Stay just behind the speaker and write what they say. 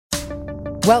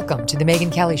Welcome to The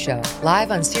Megyn Kelly Show,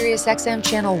 live on SiriusXM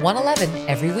Channel 111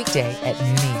 every weekday at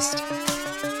noon East.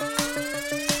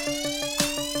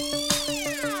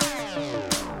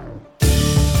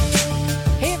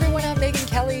 Hey everyone, I'm Megyn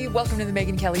Kelly. Welcome to The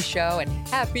Megyn Kelly Show and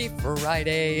happy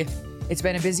Friday. It's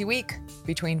been a busy week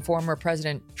between former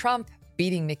President Trump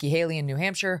beating Nikki Haley in New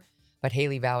Hampshire, but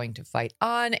Haley vowing to fight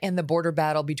on, and the border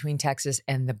battle between Texas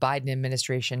and the Biden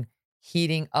administration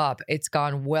heating up. It's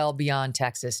gone well beyond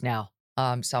Texas now.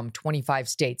 Some 25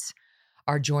 states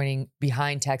are joining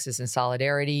behind Texas in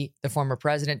solidarity. The former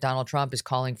president, Donald Trump, is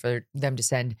calling for them to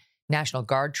send National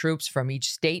Guard troops from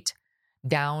each state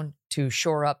down to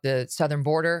shore up the southern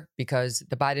border because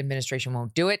the Biden administration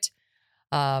won't do it.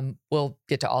 We'll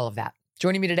get to all of that.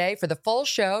 Joining me today for the full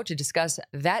show to discuss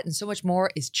that and so much more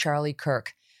is Charlie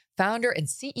Kirk, founder and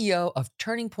CEO of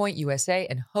Turning Point USA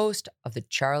and host of the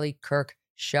Charlie Kirk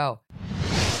Show.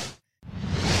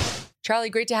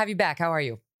 Charlie, great to have you back. How are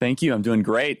you? Thank you. I'm doing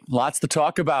great. Lots to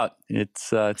talk about.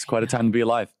 It's quite a time to be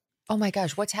alive. Oh my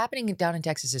gosh, what's happening down in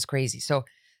Texas is crazy. So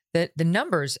the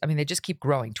numbers, I mean, they just keep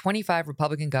growing. 25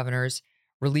 Republican governors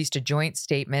released a joint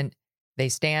statement. They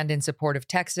stand in support of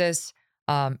Texas.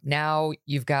 Now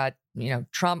you've got,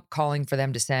 Trump calling for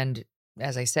them to send,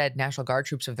 as I said, National Guard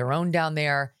troops of their own down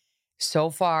there. So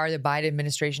far, the Biden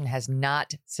administration has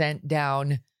not sent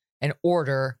down an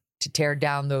order to tear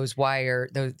down the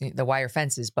wire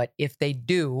fences. But if they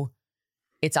do,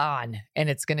 it's on and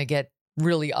it's going to get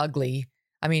really ugly.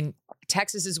 I mean,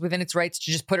 Texas is within its rights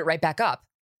to just put it right back up.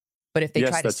 But if they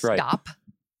try to stop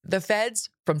the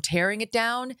feds from tearing it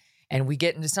down and we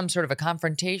get into some sort of a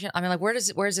confrontation, I mean, like, where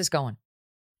is this going?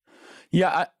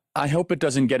 Yeah, I hope it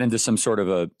doesn't get into some sort of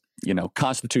a,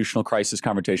 constitutional crisis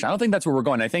conversation. I don't think that's where we're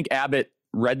going. I think Abbott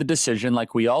read the decision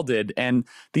like we all did. And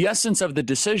the essence of the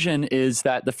decision is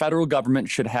that the federal government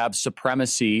should have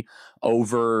supremacy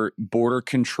over border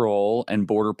control and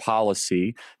border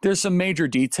policy. There's some major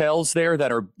details there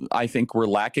that I think we're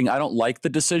lacking. I don't like the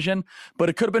decision, but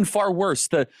it could have been far worse.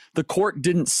 The court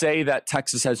didn't say that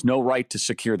Texas has no right to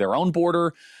secure their own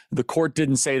border. The court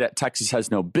didn't say that Texas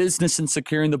has no business in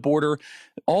securing the border.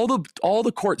 All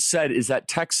the court said is that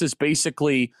Texas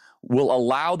basically will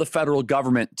allow the federal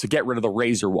government to get rid of the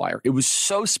razor wire. It was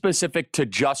so specific to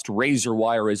just razor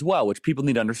wire as well, which people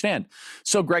need to understand.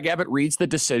 So Greg Abbott reads the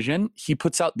decision. He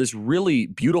puts out this really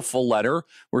beautiful letter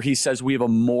where he says we have a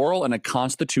moral and a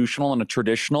constitutional and a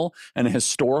traditional and a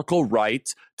historical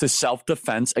right to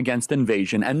self-defense against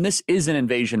invasion. And this is an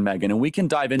invasion, Megyn, and we can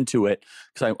dive into it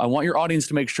because I want your audience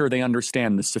to make sure they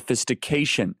understand the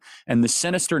sophistication and the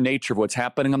sinister nature of what's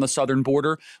happening on the southern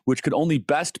border, which could only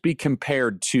best be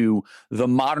compared to the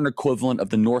modern equivalent of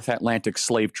the North Atlantic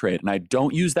slave trade. And I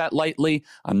don't use that lightly.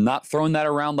 I'm not throwing that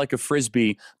around like a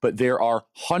frisbee, but there are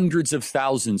hundreds of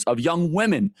thousands of young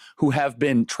women who have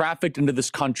been trafficked into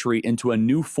this country into a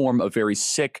new form of very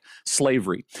sick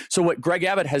slavery. So what Greg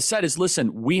Abbott has said is,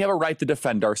 listen, we have a right to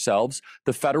defend ourselves.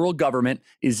 The federal government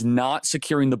is not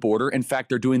securing the border. In fact,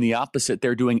 they're doing the opposite.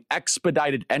 They're doing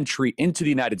expedited entry into the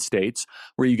United States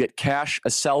where you get cash, a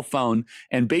cell phone,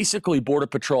 and basically Border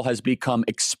Patrol has become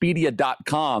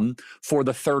Expedia.com for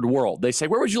the third world. They say,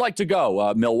 where would you like to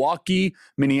go? Milwaukee,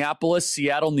 Minneapolis,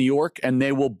 Seattle, New York, and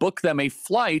they will book them a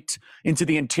flight into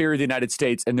the interior of the United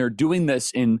States. And they're doing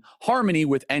this in harmony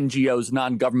with NGOs,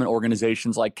 non-government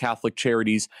organizations like Catholic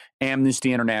Charities,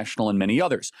 Amnesty International, and many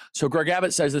others. So Greg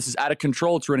Abbott says this is out of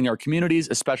control. It's ruining our communities,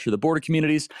 especially the border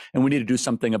communities, and we need to do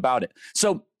something about it.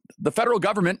 So the federal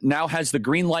government now has the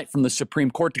green light from the Supreme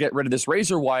Court to get rid of this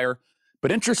razor wire.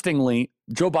 But interestingly,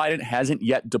 Joe Biden hasn't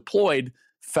yet deployed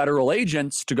federal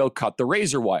agents to go cut the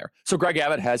razor wire. So Greg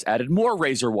Abbott has added more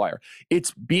razor wire.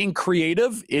 It's being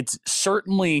creative. It's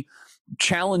certainly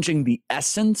challenging the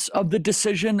essence of the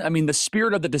decision. I mean, the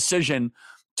spirit of the decision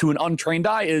to an untrained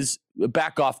eye is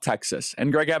back off Texas.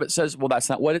 And Greg Abbott says, well, that's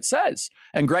not what it says.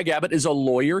 And Greg Abbott is a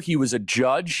lawyer. He was a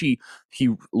judge. He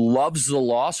loves the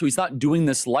law. So he's not doing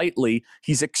this lightly.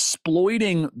 He's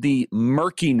exploiting the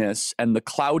murkiness and the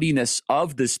cloudiness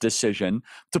of this decision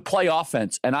to play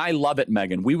offense. And I love it,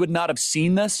 Megyn. We would not have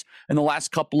seen this in the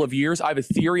last couple of years. I have a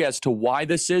theory as to why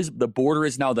this is. The border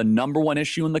is now the number one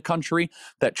issue in the country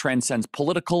that transcends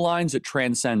political lines. It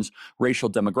transcends racial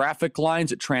demographic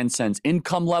lines. It transcends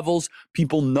income levels.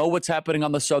 People know what's happening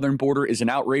on the southern border is an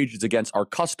outrage. It's against our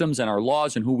customs and our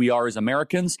laws and who we are as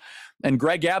Americans. And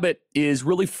Greg Abbott is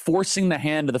really forcing the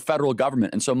hand of the federal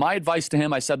government. And so my advice to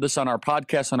him, I said this on our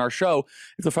podcast, on our show,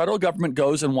 if the federal government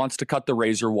goes and wants to cut the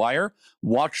razor wire,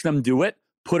 watch them do it.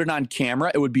 Put it on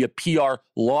camera. It would be a PR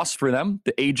loss for them.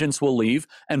 The agents will leave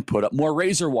and put up more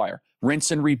razor wire.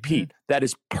 rinse and repeat. That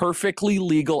is perfectly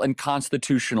legal and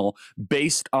constitutional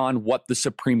based on what the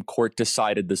Supreme Court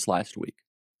decided this last week.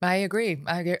 I agree.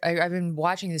 I've been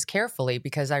watching this carefully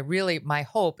because my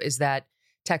hope is that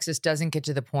Texas doesn't get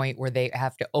to the point where they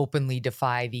have to openly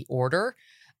defy the order.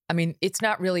 I mean, it's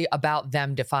not really about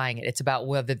them defying it. It's about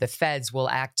whether the feds will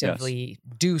actively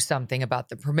do something about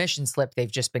the permission slip they've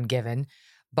just been given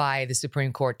by the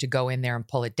Supreme Court to go in there and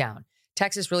pull it down.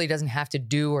 Texas really doesn't have to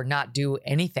do or not do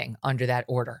anything under that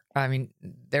order. I mean,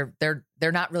 they're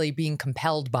not really being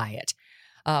compelled by it.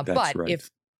 But right.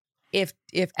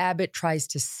 If Abbott tries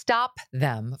to stop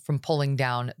them from pulling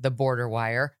down the border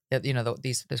wire,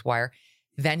 this wire,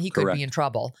 then he could be in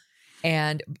trouble.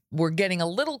 And we're getting a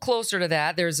little closer to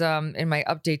that. There's in my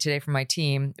update today from my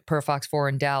team, per Fox 4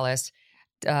 in Dallas,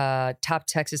 top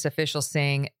Texas officials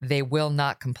saying they will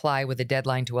not comply with the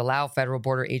deadline to allow federal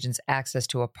border agents access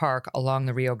to a park along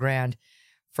the Rio Grande,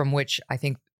 from which I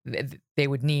think they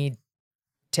would need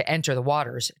to enter the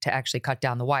waters to actually cut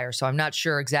down the wire. So I'm not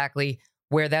sure exactly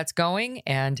where that's going,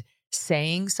 and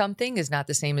saying something is not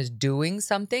the same as doing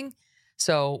something.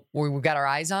 So we've got our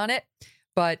eyes on it.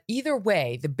 But either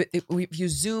way, if you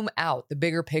zoom out, the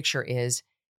bigger picture is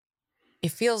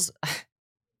it feels a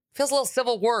little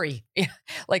Civil War-y.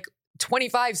 Like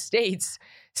 25 states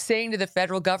saying to the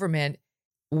federal government,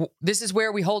 this is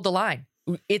where we hold the line.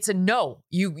 It's a no.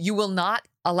 You will not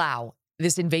allow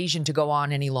this invasion to go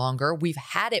on any longer. We've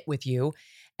had it with you.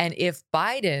 And if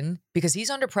Biden, because he's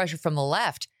under pressure from the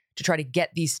left to try to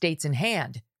get these states in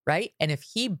hand, right? And if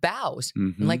he bows,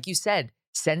 and like you said,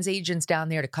 sends agents down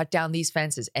there to cut down these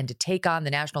fences and to take on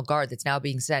the National Guard that's now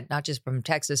being sent, not just from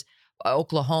Texas,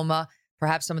 Oklahoma,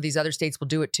 perhaps some of these other states will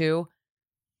do it too.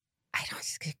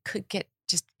 It could get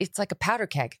it's like a powder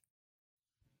keg.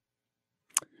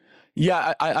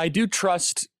 Yeah, I do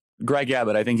trust Greg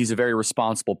Abbott. I think he's a very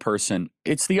responsible person.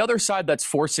 It's the other side that's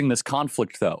forcing this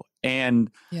conflict, though.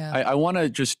 And I want to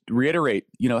just reiterate,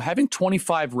 having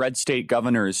 25 red state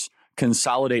governors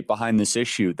consolidate behind this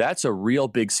issue, that's a real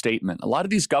big statement. A lot of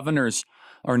these governors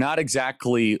are not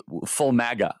exactly full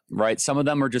MAGA, right? Some of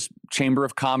them are just Chamber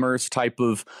of Commerce type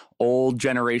of old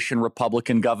generation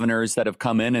Republican governors that have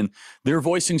come in and they're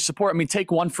voicing support. I mean,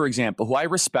 take one, for example, who I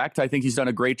respect. I think he's done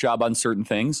a great job on certain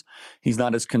things. He's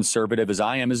not as conservative as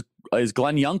I am, is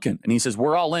Glenn Youngkin. And he says,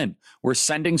 we're all in. We're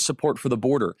sending support for the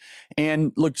border.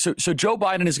 And look, so Joe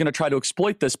Biden is going to try to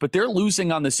exploit this, but they're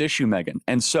losing on this issue, Megan.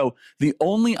 And so the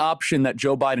only option that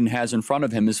Joe Biden has in front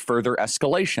of him is further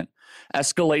escalation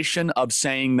of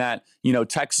saying that,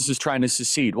 Texas is trying to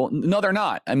secede. Well, no, they're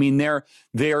not. I mean,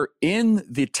 they're in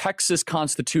the Texas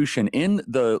Constitution, in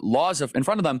the laws in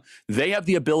front of them, they have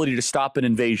the ability to stop an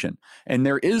invasion. And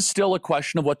there is still a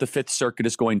question of what the Fifth Circuit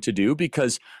is going to do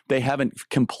because they haven't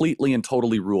completely and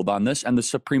totally ruled on this. And the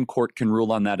Supreme Court can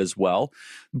rule on that as well.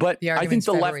 But I think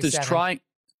the left is trying.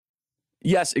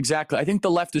 Yes, exactly. I think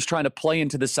the left is trying to play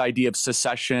into this idea of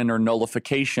secession or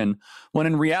nullification, when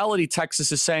in reality,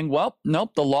 Texas is saying, well,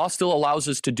 nope, the law still allows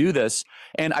us to do this.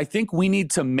 And I think we need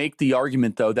to make the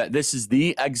argument, though, that this is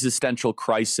the existential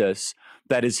crisis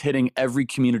that is hitting every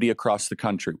community across the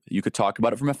country. You could talk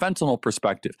about it from a fentanyl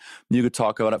perspective. You could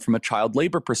talk about it from a child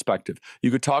labor perspective.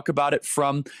 You could talk about it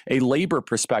from a labor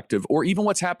perspective, or even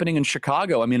what's happening in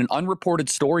Chicago. I mean, an unreported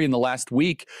story in the last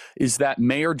week is that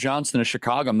Mayor Johnson of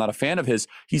Chicago, I'm not a fan of his,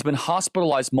 he's been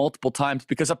hospitalized multiple times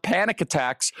because of panic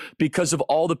attacks because of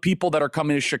all the people that are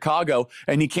coming to Chicago,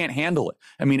 and he can't handle it.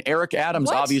 I mean, Eric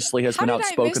Adams obviously has been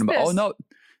outspoken about, oh, no.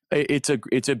 It's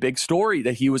a big story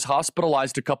that he was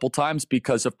hospitalized a couple times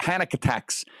because of panic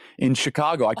attacks in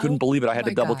Chicago. I couldn't believe it. I had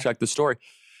to double check the story.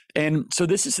 And so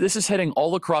this is hitting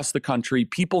all across the country.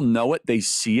 People know it. They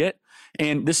see it.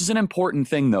 And this is an important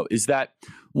thing, though, is that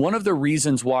one of the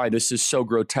reasons why this is so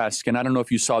grotesque, and I don't know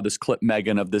if you saw this clip,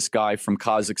 Megan, of this guy from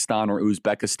Kazakhstan or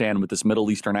Uzbekistan with this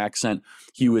Middle Eastern accent.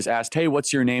 He was asked, hey,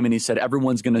 what's your name? And he said,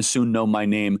 everyone's going to soon know my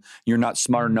name. You're not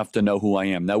smart enough to know who I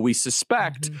am. Now, we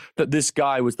suspect that this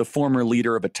guy was the former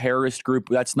leader of a terrorist group.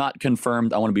 That's not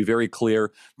confirmed. I want to be very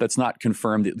clear. That's not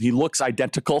confirmed. He looks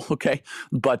identical, okay?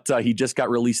 But he just got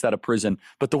released out of prison.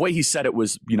 But the way he said it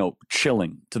was,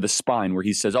 chilling to the spine, where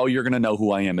he says, oh, you're going to know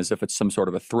who I am, as if it's some sort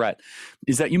of a threat.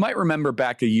 Is that you might remember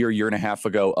back a year and a half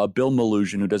ago, Bill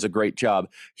Malugin, who does a great job,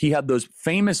 he had those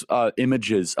famous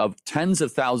images of tens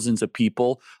of thousands of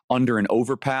people under an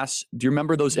overpass. Do you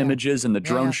remember those images and the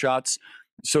drone shots?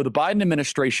 So the Biden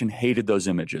administration hated those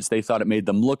images. They thought it made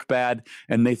them look bad,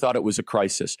 and they thought it was a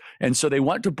crisis. And so they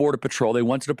went to Border Patrol. They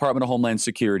went to Department of Homeland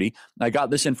Security. I got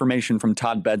this information from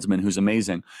Todd Bedsman, who's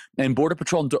amazing. And Border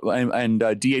Patrol and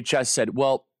DHS said,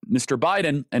 well, Mr.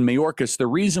 Biden and Mayorkas, the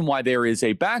reason why there is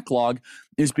a backlog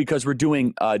is because we're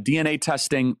doing DNA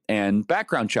testing and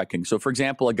background checking. So, for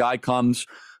example, a guy comes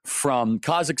from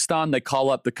Kazakhstan. They call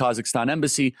up the Kazakhstan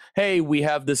embassy. Hey, we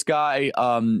have this guy.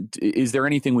 Is there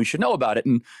anything we should know about it?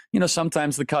 And,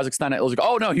 sometimes the Kazakhstan is like,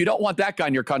 oh, no, you don't want that guy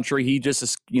in your country. He just,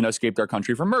 escaped our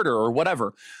country from murder or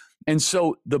whatever. And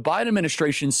so the Biden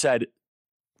administration said,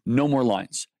 no more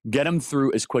lines. Get them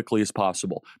through as quickly as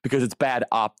possible because it's bad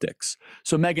optics.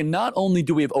 So, Megyn, not only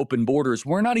do we have open borders,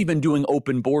 we're not even doing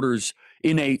open borders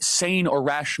in a sane or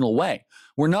rational way.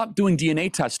 We're not doing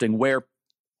DNA testing where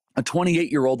a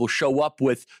 28-year-old will show up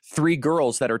with 3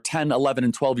 girls that are 10, 11,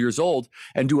 and 12 years old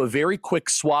and do a very quick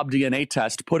swab DNA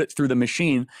test, put it through the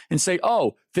machine, and say,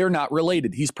 oh, they're not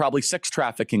related. He's probably sex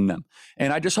trafficking them.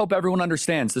 And I just hope everyone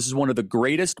understands this is one of the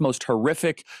greatest, most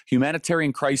horrific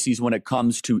humanitarian crises when it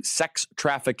comes to sex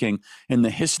trafficking in the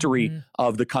history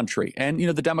of the country. And,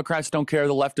 the Democrats don't care,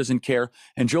 the left doesn't care,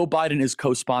 and Joe Biden is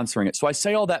co-sponsoring it. So I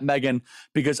say all that, Megyn,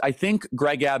 because I think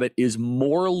Greg Abbott is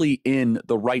morally in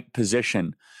the right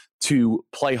position to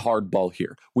play hardball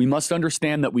here. We must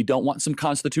understand that we don't want some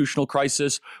constitutional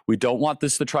crisis. We don't want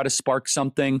this to try to spark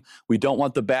something. We don't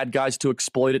want the bad guys to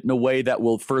exploit it in a way that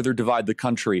will further divide the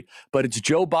country. But it's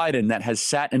Joe Biden that has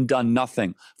sat and done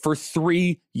nothing for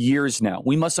 3 years now.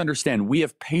 We must understand we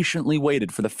have patiently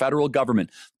waited for the federal government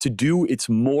to do its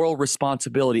moral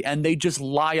responsibility, and they just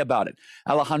lie about it.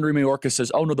 Alejandro Mayorkas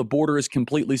says, oh no, the border is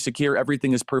completely secure.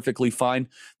 Everything is perfectly fine.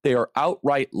 They are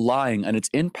outright lying, and it's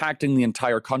impacting the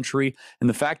entire country. And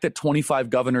the fact that 25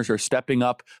 governors are stepping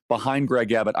up behind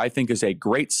Greg Abbott, I think is a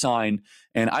great sign.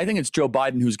 And I think it's Joe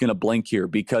Biden who's going to blink here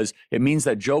because it means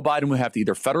that Joe Biden will have to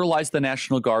either federalize the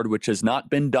National Guard, which has not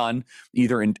been done,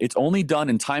 it's only done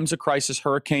in times of crisis,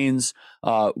 hurricanes,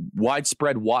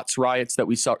 widespread Watts riots that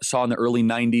we saw in the early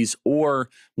 90s, or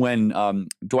when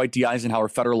Dwight D. Eisenhower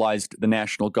federalized the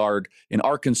National Guard in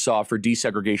Arkansas for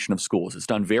desegregation of schools. It's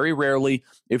done very rarely.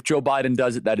 If Joe Biden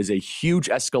does it, that is a huge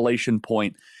escalation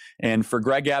point. And for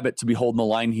Greg Abbott to be holding the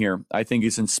line here, I think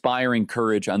is inspiring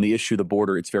courage on the issue of the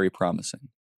border. It's very promising.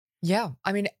 Yeah.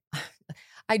 I mean,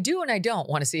 I do and I don't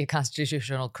want to see a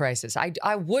constitutional crisis.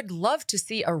 I would love to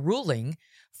see a ruling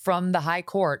from the high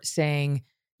court saying,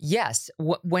 yes,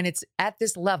 when it's at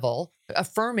this level,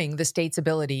 affirming the state's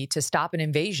ability to stop an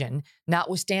invasion,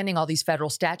 notwithstanding all these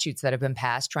federal statutes that have been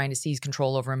passed trying to seize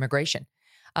control over immigration.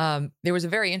 There was a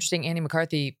very interesting Andy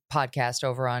McCarthy podcast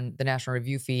over on the National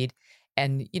Review feed.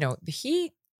 And,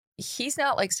 he's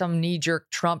not like some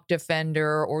knee-jerk Trump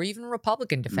defender or even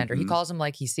Republican defender. He calls them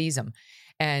like he sees them.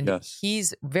 And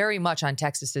he's very much on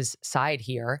Texas's side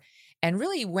here and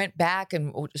really went back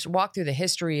and just walked through the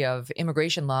history of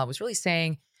immigration law, was really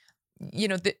saying,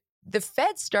 the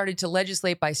feds started to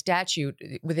legislate by statute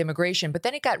with immigration, but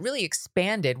then it got really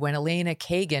expanded when Elena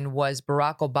Kagan was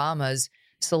Barack Obama's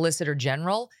Solicitor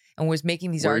General and was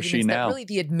making these arguments that really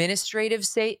the administrative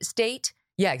state.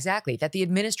 Yeah, exactly. That the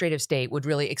administrative state would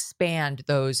really expand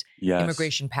those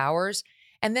immigration powers.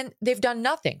 And then they've done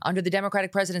nothing. Under the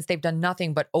Democratic presidents, they've done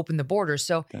nothing but open the borders.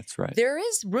 So that's right. There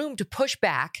is room to push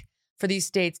back for these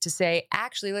states to say,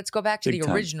 actually, let's go back to the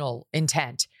original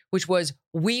intent, which was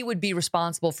we would be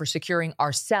responsible for securing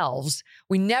ourselves.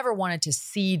 We never wanted to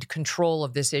cede control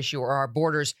of this issue or our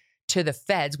borders to the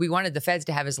feds. We wanted the feds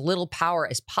to have as little power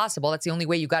as possible. That's the only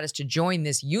way you got us to join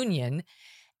this union.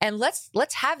 And let's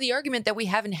have the argument that we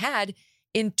haven't had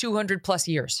in 200 plus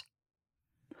years.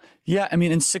 Yeah, I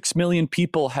mean, and 6 million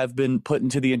people have been put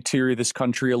into the interior of this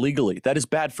country illegally. That is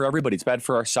bad for everybody. It's bad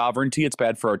for our sovereignty. It's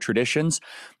bad for our traditions.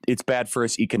 It's bad for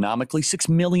us economically. 6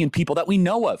 million people that we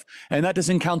know of. And that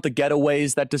doesn't count the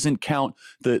getaways. That doesn't count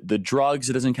the drugs.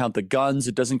 It doesn't count the guns.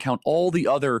 It doesn't count all the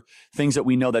other things that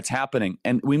we know that's happening.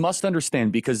 And we must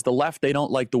understand, because the left, they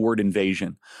don't like the word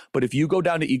invasion. But if you go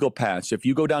down to Eagle Pass, if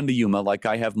you go down to Yuma, like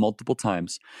I have multiple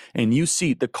times, and you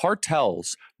see the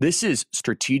cartels, this is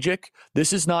strategic.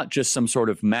 This is not just some sort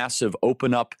of massive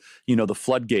open up, the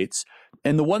floodgates.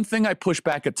 And the one thing I push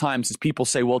back at times is people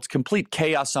say, well, it's complete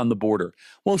chaos on the border.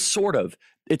 Well, sort of.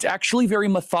 It's actually very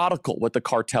methodical what the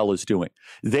cartel is doing.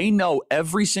 They know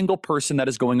every single person that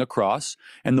is going across.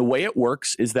 And the way it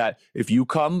works is that if you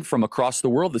come from across the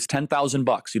world, it's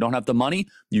 $10,000. You don't have the money.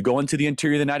 You go into the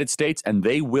interior of the United States and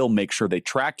they will make sure they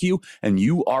track you and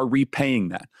you are repaying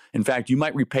that. In fact, you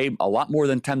might repay a lot more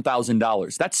than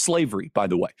 $10,000. That's slavery, by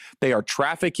the way. They are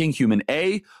trafficking human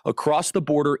A across the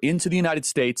border into the United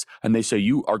States. And they say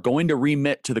you are going to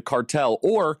remit to the cartel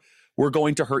or we're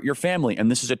going to hurt your family. And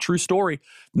this is a true story.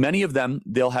 Many of them,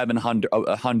 they'll have a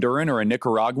Honduran or a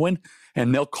Nicaraguan,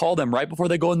 and they'll call them right before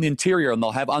they go in the interior, and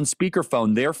they'll have on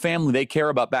speakerphone their family they care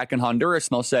about back in Honduras,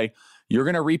 and they'll say, you're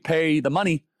going to repay the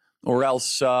money or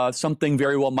else something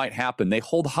very well might happen. They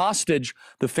hold hostage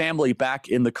the family back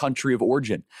in the country of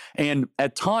origin. And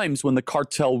at times when the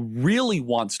cartel really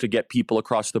wants to get people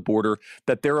across the border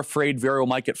that they're afraid very well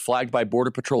might get flagged by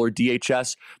Border Patrol or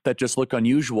DHS that just look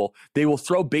unusual, they will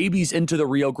throw babies into the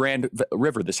Rio Grande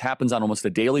River. This happens on almost a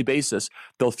daily basis.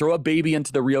 They'll throw a baby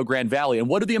into the Rio Grande Valley. And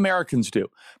what do the Americans do?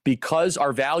 Because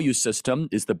our value system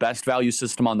is the best value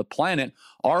system on the planet,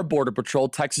 our Border Patrol,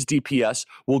 Texas DPS,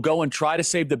 will go and try to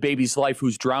save the baby's life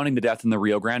who's drowning to death in the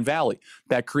Rio Grande Valley.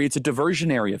 That creates a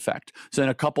diversionary effect. So then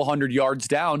a couple hundred yards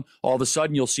down, all of a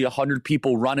sudden you'll see 100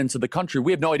 people run into the country.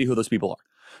 We have no idea who those people are.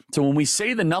 So when we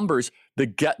say the numbers, the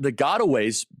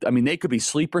gotaways, I mean, they could be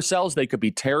sleeper cells, they could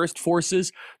be terrorist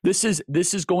forces. This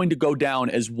is going to go down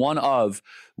as one of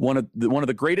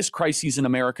the greatest crises in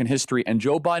American history, and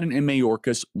Joe Biden and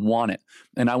Mayorkas want it.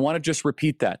 And I want to just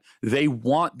repeat that. They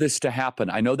want this to happen.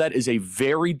 I know that is a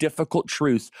very difficult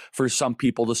truth for some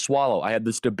people to swallow. I had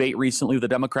this debate recently with a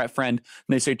Democrat friend,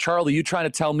 and they say, Charlie, you trying to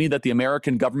tell me that the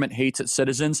American government hates its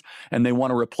citizens and they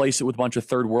want to replace it with a bunch of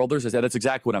third worlders? I said, that's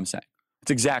exactly what I'm saying. It's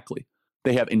exactly.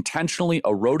 They have intentionally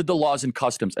eroded the laws and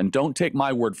customs, and don't take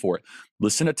my word for it.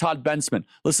 Listen to Todd Bensman.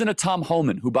 Listen to Tom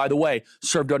Homan, who, by the way,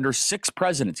 served under 6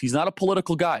 presidents. He's not a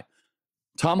political guy.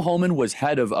 Tom Homan was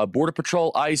head of Border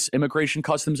Patrol, ICE, Immigration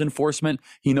Customs Enforcement.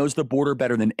 He knows the border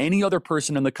better than any other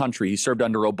person in the country. He served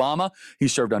under Obama. He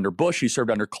served under Bush. He served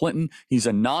under Clinton. He's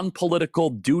a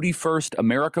non-political, duty-first,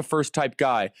 America-first type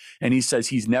guy. And he says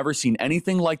he's never seen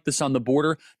anything like this on the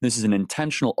border. This is an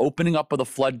intentional opening up of the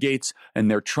floodgates, and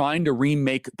they're trying to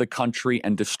remake the country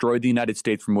and destroy the United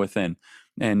States from within.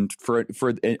 And for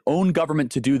an own government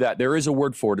to do that, there is a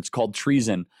word for it. It's called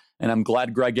treason. And I'm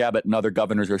glad Greg Abbott and other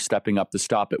governors are stepping up to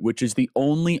stop it, which is the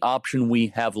only option we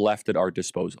have left at our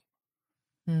disposal.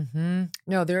 Mm-hmm.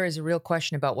 No, there is a real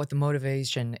question about what the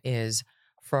motivation is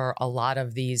for a lot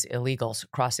of these illegals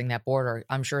crossing that border.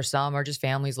 I'm sure some are just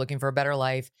families looking for a better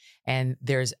life, and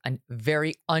there's a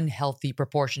very unhealthy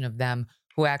proportion of them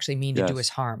who actually mean to do us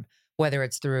harm, whether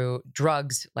it's through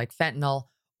drugs like fentanyl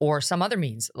or some other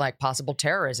means like possible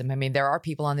terrorism. I mean, there are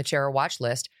people on the terror watch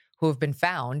list who have been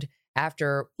found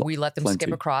after we let them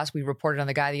skip across. We reported on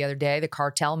the guy the other day, the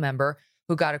cartel member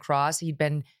who got across. He'd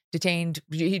been detained.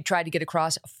 He tried to get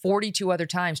across 42 other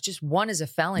times. Just one is a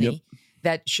felony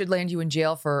that should land you in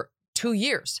jail for 2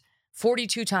 years.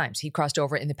 42 times he crossed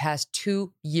over in the past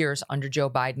 2 years under Joe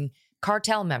Biden.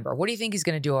 Cartel member. What do you think he's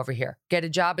going to do over here? Get a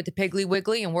job at the Piggly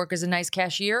Wiggly and work as a nice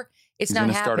cashier? It's not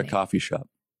happening. He's going to start a coffee shop.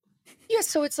 Yes,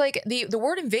 so it's like the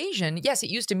word invasion, yes, it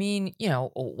used to mean,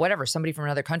 whatever, somebody from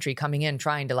another country coming in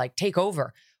trying to like take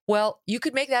over. Well, you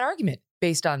could make that argument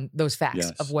based on those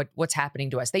facts of what's happening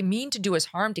to us. They mean to do us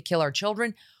harm, to kill our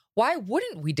children. Why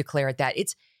wouldn't we declare it that?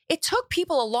 It took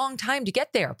people a long time to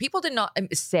get there. People did not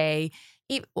say,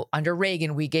 under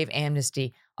Reagan, we gave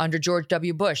amnesty. Under George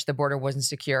W. Bush, the border wasn't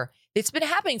secure. It's been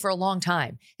happening for a long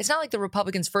time. It's not like the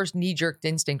Republicans' first knee-jerk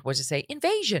instinct was to say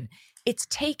invasion. It's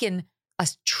taken a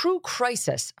true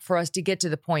crisis for us to get to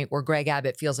the point where Greg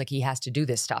Abbott feels like he has to do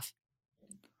this stuff.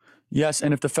 Yes,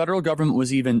 and if the federal government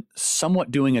was even somewhat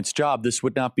doing its job, this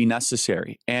would not be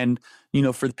necessary. And,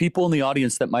 for the people in the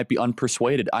audience that might be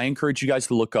unpersuaded, I encourage you guys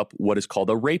to look up what is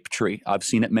called a rape tree. I've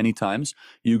seen it many times.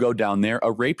 You go down there.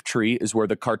 A rape tree is where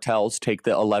the cartels take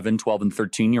the 11, 12, and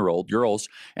 13-year-old girls,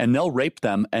 and they'll rape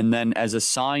them. And then as a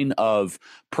sign of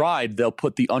pride, they'll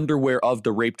put the underwear of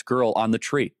the raped girl on the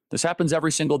tree. This happens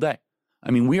every single day. I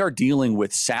mean, we are dealing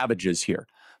with savages here,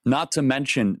 not to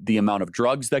mention the amount of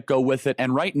drugs that go with it.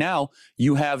 And right now,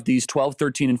 you have these 12,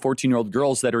 13, and 14-year-old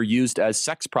girls that are used as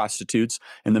sex prostitutes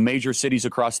in the major cities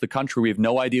across the country. We have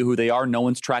no idea who they are. No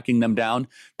one's tracking them down.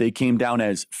 They came down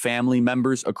as family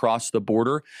members across the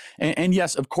border. And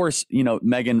yes, of course,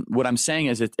 Megan, what I'm saying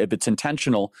is if it's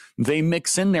intentional, they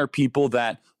mix in there people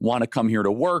that want to come here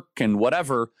to work and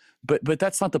whatever. But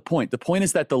that's not the point. The point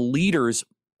is that the leaders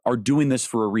are doing this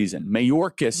for a reason.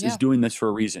 Mayorkas is doing this for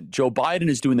a reason. Joe Biden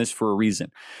is doing this for a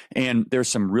reason. And there's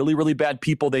some really, really bad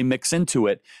people they mix into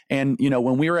it. And,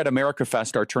 when we were at America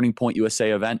Fest, our Turning Point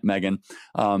USA event, Megan,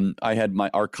 I had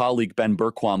our colleague, Ben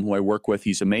Berquam, who I work with.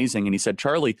 He's amazing. And he said,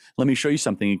 Charlie, let me show you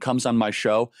something. He comes on my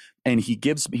show and he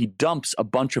dumps a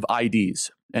bunch of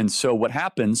IDs. And so what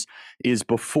happens is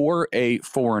before a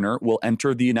foreigner will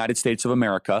enter the United States of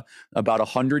America, about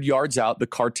 100 yards out, the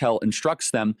cartel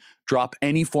instructs them, drop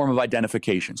any form of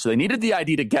identification. So they needed the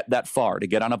ID to get that far, to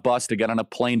get on a bus, to get on a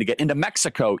plane, to get into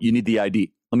Mexico, you need the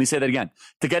ID. Let me say that again.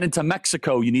 To get into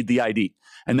Mexico, you need the ID.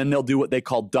 And then they'll do what they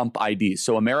call dump IDs.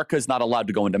 So America is not allowed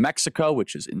to go into Mexico,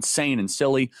 which is insane and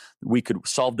silly. We could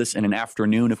solve this in an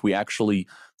afternoon if we actually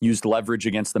used leverage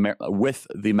against with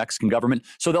the Mexican government.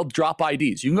 So they'll drop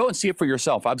IDs. You can go and see it for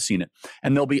yourself. I've seen it.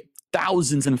 And there'll be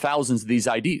thousands and thousands of these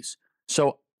IDs.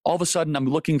 So all of a sudden, I'm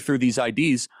looking through these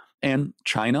IDs and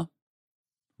China,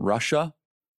 Russia,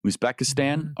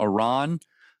 Uzbekistan, Iran.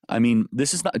 I mean,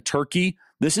 this is not Turkey.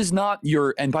 This is not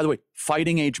your, and by the way,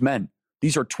 fighting age men.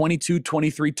 These are 22,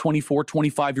 23, 24,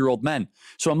 25-year-old men.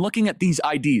 So I'm looking at these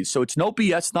IDs. So it's no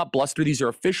BS, not bluster. These are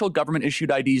official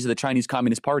government-issued IDs of the Chinese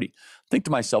Communist Party. Think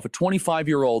to myself, a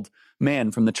 25-year-old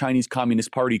man from the Chinese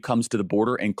Communist Party comes to the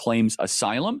border and claims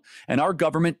asylum, and our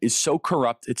government is so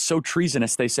corrupt, it's so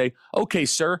treasonous, they say, okay,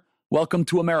 sir, welcome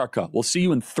to America. We'll see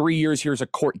you in 3 years. Here's a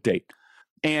court date.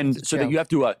 And so that you have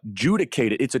to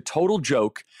adjudicate it. It's a total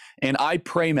joke. And I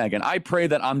pray, Megan, I pray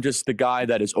that I'm just the guy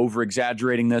that is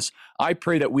over-exaggerating this. I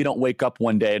pray that we don't wake up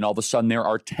one day and all of a sudden there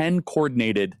are 10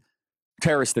 coordinated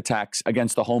terrorist attacks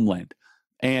against the homeland.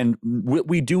 And what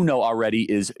we do know already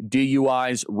is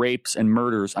DUIs, rapes, and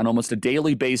murders on almost a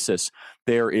daily basis.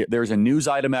 There's a news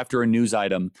item after a news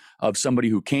item of somebody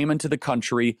who came into the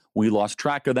country. We lost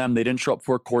track of them. They didn't show up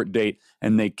for a court date,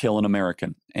 and they kill an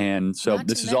American. And so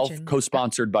this is all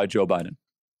co-sponsored by Joe Biden.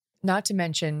 Not to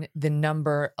mention the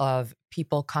number of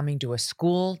people coming to a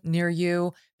school near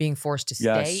you, being forced to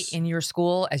stay in your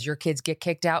school as your kids get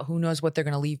kicked out. Who knows what they're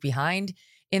going to leave behind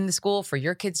in the school for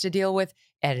your kids to deal with.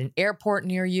 At an airport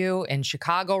near you in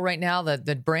Chicago right now,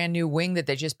 the brand new wing that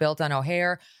they just built on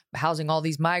O'Hare, housing all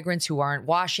these migrants who aren't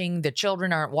washing, the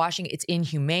children aren't washing. It's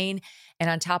inhumane.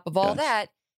 And on top of all that,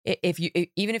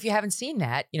 even if you haven't seen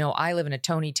that, you know, I live in a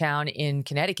Tony town in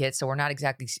Connecticut, so we're not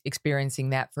exactly experiencing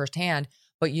that firsthand.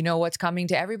 But you know what's coming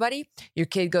to everybody? Your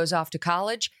kid goes off to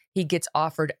college. He gets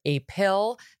offered a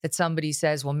pill that somebody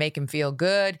says will make him feel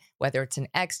good, whether it's an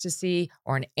ecstasy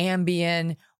or an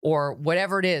Ambien or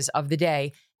whatever it is of the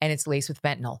day, and it's laced with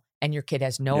fentanyl. And your kid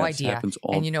has no idea.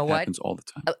 And you know what? Happens all the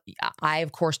time. I,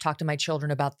 of course, talk to my children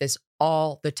about this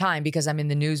all the time because I'm in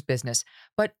the news business.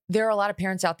 But there are a lot of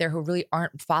parents out there who really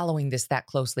aren't following this that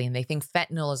closely. And they think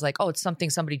fentanyl is like, oh, it's something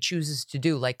somebody chooses to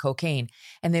do, like cocaine.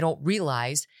 And they don't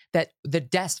realize that the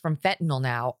deaths from fentanyl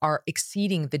now are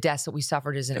exceeding the deaths that we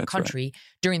suffered as a country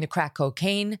during the crack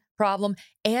cocaine problem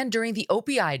and during the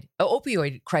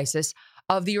opioid crisis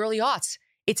of the early aughts.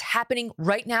 It's happening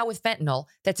right now with fentanyl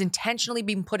that's intentionally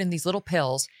being put in these little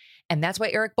pills. And that's why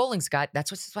Eric Bollingscott,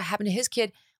 that's what happened to his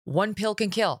kid. One pill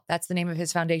can kill. That's the name of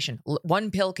his foundation.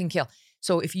 One pill can kill.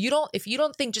 So if you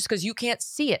don't think just because you can't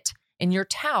see it in your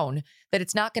town that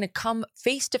it's not going to come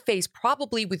face to face,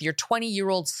 probably with your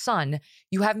 20-year-old son,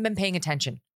 you haven't been paying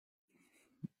attention.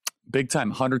 Big time.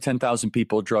 110,000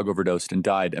 people drug overdosed and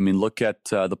died. I mean, look at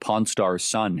the Pawn Star's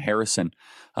son, Harrison.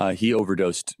 He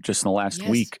overdosed just in the last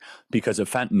week because of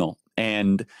fentanyl.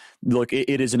 And look,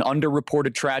 it is an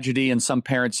underreported tragedy. And some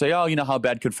parents say, oh, you know, how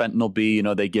bad could fentanyl be? You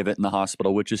know, they give it in the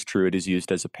hospital, which is true. It is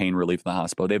used as a pain relief in the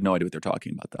hospital. They have no idea what they're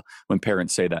talking about, though, when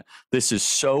parents say that. This is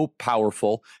so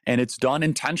powerful, and it's done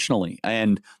intentionally.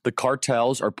 And the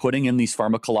cartels are putting in these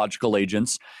pharmacological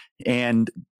agents, and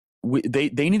they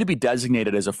need to be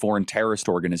designated as a foreign terrorist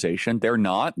organization. They're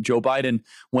not. Joe Biden,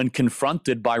 when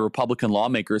confronted by Republican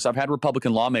lawmakers, I've had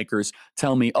Republican lawmakers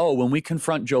tell me, oh, when we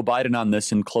confront Joe Biden on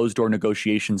this in closed-door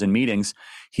negotiations and meetings,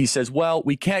 he says, well,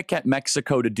 we can't get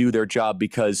Mexico to do their job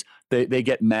because they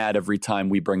get mad every time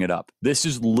we bring it up. This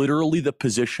is literally the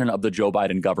position of the Joe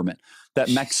Biden government, that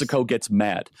Mexico gets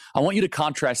mad. I want you to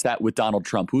contrast that with Donald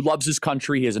Trump, who loves his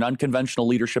country. He has an unconventional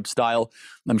leadership style.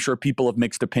 I'm sure people have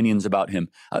mixed opinions about him.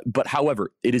 But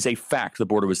however, it is a fact. The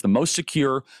border was the most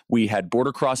secure. We had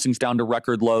border crossings down to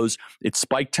record lows. It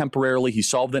spiked temporarily. He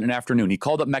solved it in an afternoon. He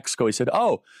called up Mexico. He said,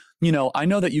 oh, you know, I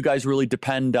know that you guys really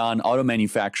depend on auto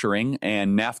manufacturing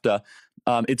and NAFTA.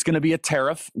 It's going to be a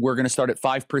tariff. We're going to start at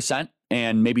 5%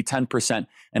 and maybe 10%.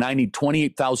 And I need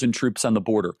 28,000 troops on the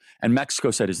border. And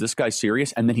Mexico said, is this guy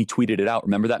serious? And then he tweeted it out.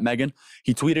 Remember that, Megan?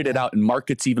 He tweeted it out and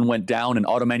markets even went down and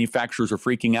auto manufacturers were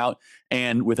freaking out.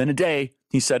 And within a day,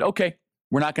 he said, okay,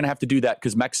 we're not going to have to do that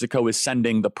because Mexico is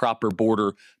sending the proper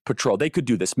border patrol. They could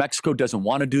do this. Mexico doesn't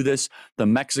want to do this. The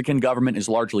Mexican government is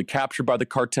largely captured by the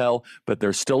cartel, but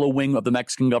there's still a wing of the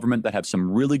Mexican government that have some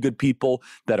really good people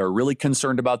that are really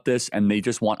concerned about this, and they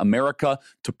just want America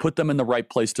to put them in the right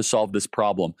place to solve this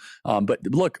problem. But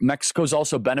look, Mexico's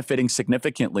also benefiting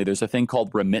significantly. There's a thing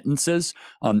called remittances,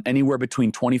 anywhere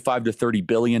between $25 to $30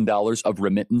 billion of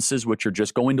remittances, which are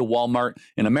just going to Walmart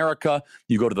in America.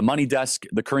 You go to the money desk,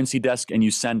 the currency desk, and and you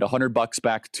send $100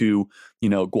 back to,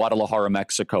 Guadalajara,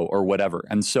 Mexico or whatever.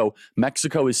 And so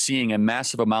Mexico is seeing a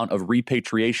massive amount of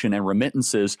repatriation and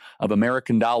remittances of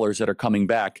American dollars that are coming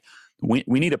back. We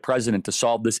need a president to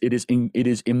solve this. It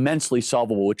is immensely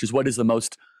solvable, which is what is the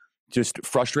most just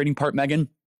frustrating part, Megan,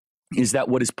 is that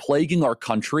what is plaguing our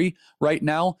country right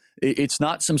now, it's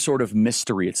not some sort of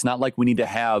mystery. It's not like we need to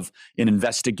have an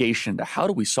investigation to how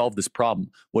do we solve this problem.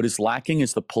 What is lacking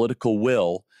is the political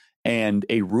will and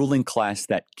a ruling class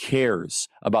that cares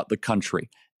about the country.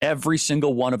 Every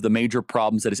single one of the major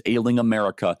problems that is ailing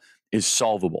America is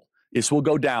solvable. This will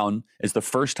go down as the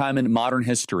first time in modern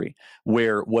history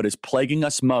where what is plaguing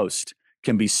us most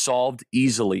can be solved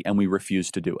easily, and we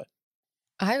refuse to do it.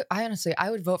 I honestly, I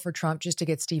would vote for Trump just to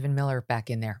get Stephen Miller back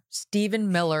in there.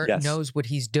 Stephen Miller knows what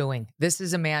he's doing. This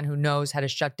is a man who knows how to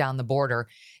shut down the border.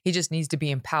 He just needs to be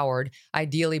empowered,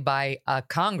 ideally by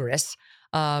Congress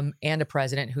and a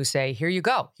president who say, here you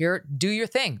go. Here, do your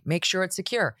thing. Make sure it's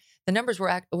secure. The numbers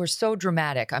were so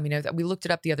dramatic. I mean, we looked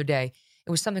it up the other day.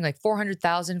 It was something like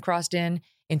 400,000 crossed in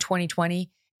 2020.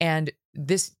 And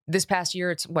this past year,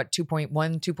 it's what,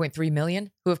 2.3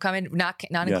 million who have come in, not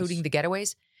including the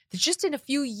getaways. Just in a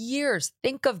few years,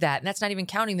 think of that. And that's not even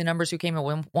counting the numbers who came at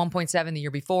 1.7 the year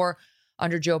before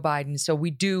under Joe Biden. So we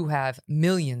do have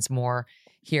millions more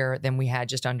here than we had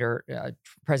just under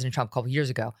President Trump a couple years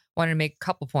ago. Wanted to make a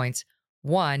couple points.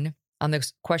 One, on the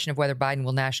question of whether Biden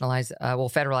will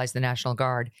federalize the National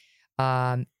Guard.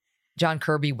 John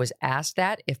Kirby was asked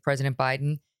that if President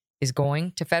Biden is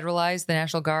going to federalize the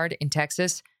National Guard in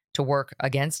Texas to work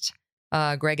against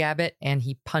Greg Abbott, and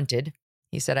he punted.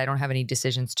 He said, I don't have any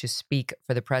decisions to speak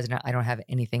for the president. I don't have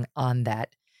anything on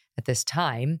that at this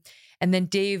time. And then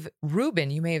Dave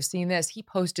Rubin, you may have seen this. He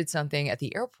posted something at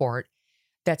the airport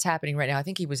that's happening right now. I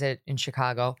think he was in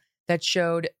Chicago that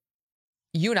showed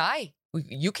you and I,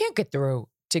 you can't get through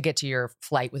to get to your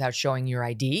flight without showing your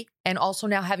ID and also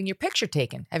now having your picture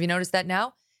taken. Have you noticed that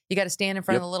now? You got to stand in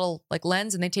front of the little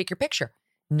lens and they take your picture.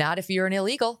 Not if you're an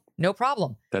illegal, no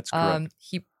problem. That's correct.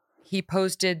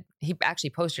 He actually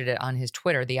posted it on his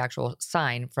Twitter, the actual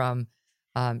sign from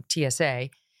TSA.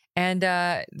 And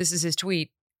this is his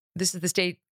tweet. This is the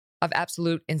state of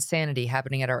absolute insanity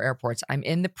happening at our airports. I'm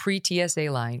in the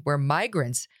pre-TSA line where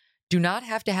migrants do not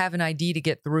have to have an ID to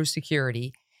get through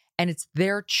security. And it's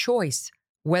their choice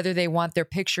whether they want their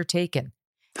picture taken.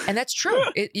 And that's true.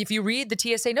 If you read the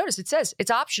TSA notice, it says it's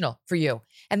optional for you.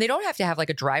 And they don't have to have a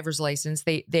driver's license.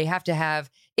 They have to have,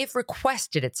 if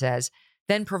requested, it says,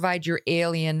 then provide your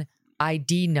alien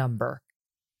ID number.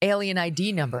 Alien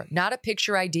ID number, not a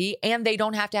picture ID, and they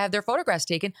don't have to have their photographs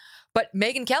taken. But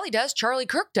Megyn Kelly does, Charlie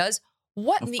Kirk does.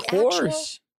 What in the actual?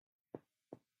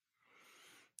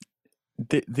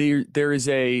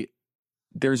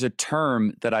 There's a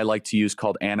term that I like to use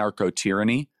called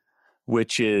anarcho-tyranny,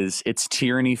 which is it's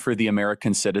tyranny for the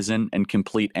American citizen and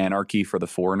complete anarchy for the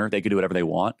foreigner. They could do whatever they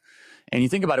want. And you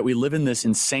think about it, we live in this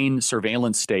insane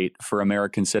surveillance state for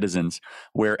American citizens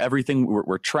where everything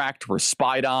we're tracked, we're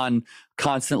spied on,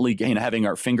 constantly having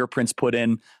our fingerprints put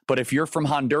in. But if you're from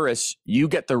Honduras, you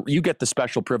get the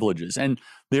special privileges. And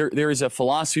there is a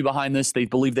philosophy behind this. They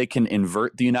believe they can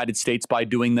invert the United States by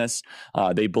doing this.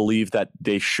 They believe that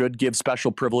they should give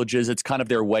special privileges. It's kind of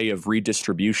their way of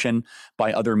redistribution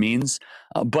by other means.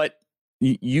 But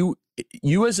you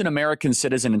as an American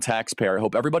citizen and taxpayer, I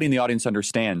hope everybody in the audience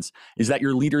understands, is that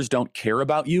your leaders don't care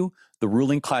about you. The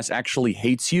ruling class actually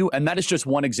hates you. And that is just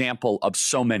one example of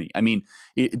so many. I mean,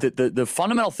 the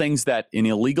fundamental things that an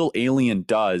illegal alien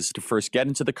does to first get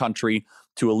into the country,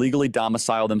 to illegally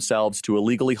domicile themselves, to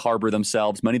illegally harbor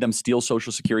themselves. Many of them steal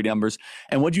Social Security numbers.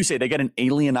 And what'd you say? They get an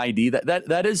alien ID.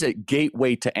 That is a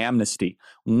gateway to amnesty.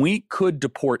 We could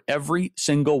deport every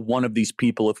single one of these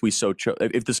people if we so chose,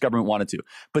 if this government wanted to.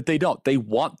 But they don't. They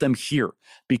want them here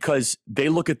because they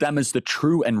look at them as the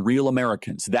true and real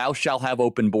Americans. Thou shalt have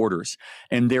open borders.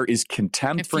 And there is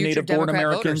contempt for native born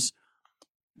Americans. Voters.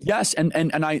 Yes, and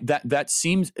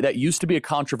that used to be a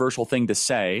controversial thing to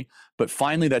say, but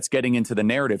finally that's getting into the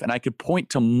narrative. And I could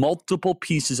point to multiple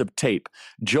pieces of tape.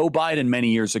 Joe Biden many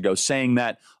years ago saying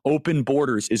that open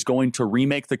borders is going to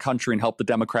remake the country and help the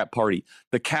Democrat Party.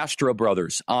 The Castro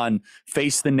brothers on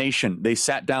Face the Nation, they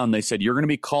sat down, they said, you're going to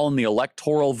be calling the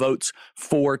electoral votes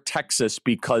for Texas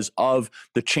because of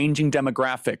the changing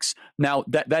demographics. Now,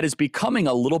 that is becoming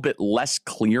a little bit less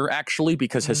clear, actually,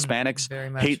 because Hispanics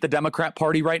hate the Democrat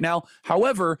Party right now.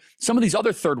 However, some of these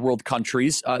other third world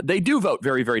countries, they do vote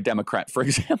very, very Democrat. For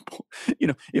example,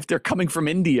 if they're coming from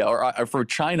India or from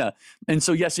China. And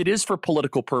so, yes, it is for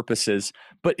political purposes,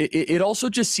 but it also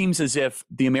just seems as if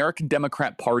the American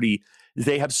Democrat Party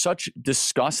they have such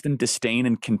disgust and disdain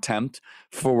and contempt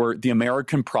for the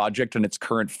American project in its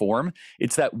current form.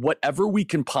 It's that whatever we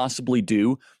can possibly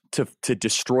do to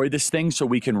destroy this thing so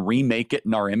we can remake it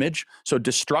in our image. So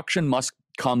destruction must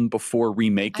come before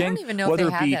remaking. I don't even know if they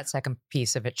have that second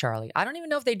piece of it, Charlie. I don't even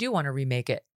know if they do want to remake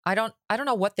it. I don't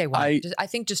know what they want. I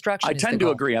think destruction is the goal. I tend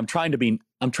to agree. I'm trying to be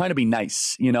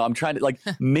nice. I'm trying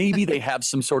to maybe they have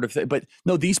some sort of thing, but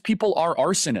no, these people are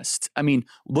arsonists. I mean,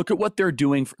 look at what they're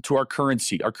doing to our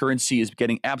currency. Our currency is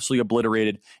getting absolutely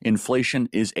obliterated. Inflation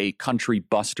is a country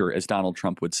buster, as Donald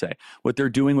Trump would say. What they're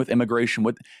doing with immigration,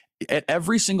 at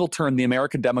every single turn, the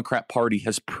American Democrat Party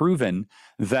has proven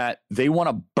that they want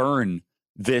to burn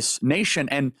this nation.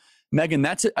 And Megan,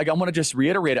 that's it. I want to just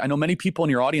reiterate it. I know many people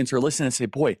in your audience are listening and say,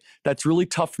 boy, that's really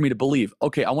tough for me to believe.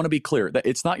 Okay, I want to be clear that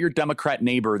it's not your Democrat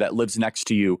neighbor that lives next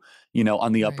to you,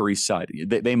 on the Upper East Side.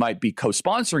 They might be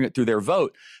co-sponsoring it through their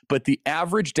vote, but the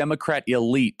average Democrat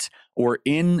elite, or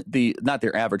not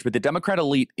their average, but the Democrat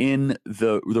elite in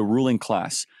the ruling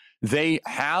class, they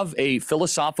have a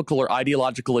philosophical or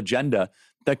ideological agenda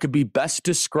that could be best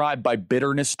described by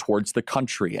bitterness towards the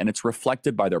country. And it's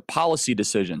reflected by their policy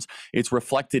decisions. It's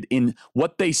reflected in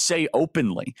what they say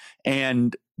openly.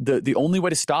 And the only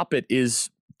way to stop it is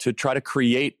to try to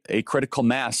create a critical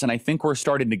mass. And I think we're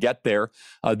starting to get there.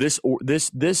 This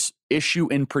issue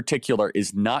in particular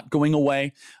is not going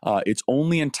away. It's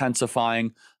only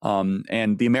intensifying.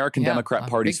 And the American Democrat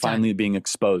Party is finally being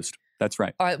exposed. That's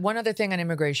right. All right. One other thing on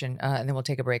immigration, and then we'll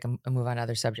take a break and move on to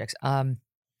other subjects.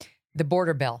 The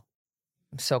border bill,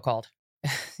 so-called.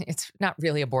 It's not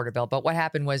really a border bill, but what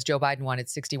happened was Joe Biden wanted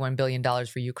 $61 billion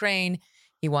for Ukraine.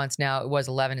 He wants now, it was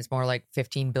 11, it's more like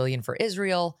 $15 billion for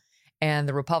Israel. And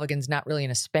the Republicans not really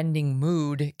in a spending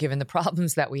mood, given the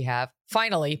problems that we have.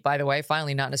 Finally, by the way,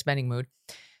 not in a spending mood,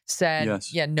 said,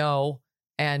 yes. No.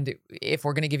 And if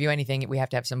we're going to give you anything, we have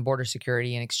to have some border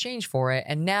security in exchange for it.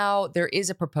 And now there is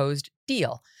a proposed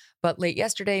deal. But late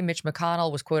yesterday, Mitch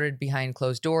McConnell was quoted behind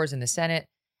closed doors in the Senate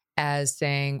as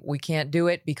saying, we can't do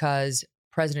it because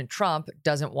President Trump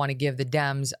doesn't want to give the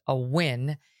Dems a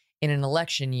win in an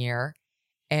election year.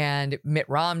 And Mitt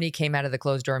Romney came out of the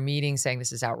closed door meeting saying,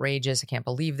 this is outrageous. I can't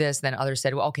believe this. Then others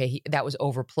said, well, okay, that was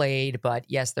overplayed. But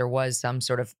yes, there was some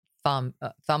sort of thumb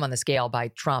on the scale by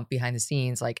Trump behind the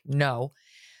scenes. No.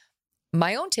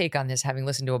 My own take on this, having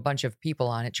listened to a bunch of people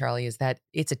on it, Charlie, is that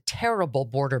it's a terrible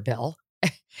border bill.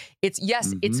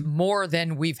 It's more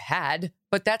than we've had,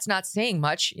 but that's not saying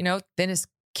much. Thinnest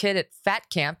kid at fat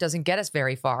camp doesn't get us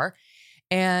very far.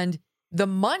 And the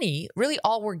money, really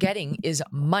all we're getting is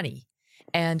money.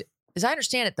 And as I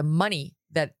understand it, the money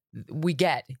that we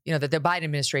get, that the Biden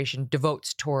administration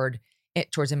devotes towards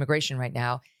immigration right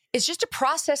now is just to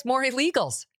process more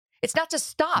illegals. It's not to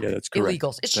stop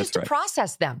illegals. It's just to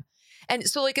process them. And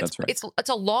so it's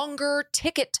a longer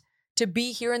ticket to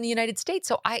be here in the United States.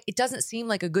 So it doesn't seem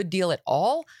like a good deal at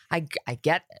all. I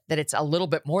get that it's a little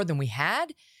bit more than we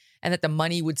had and that the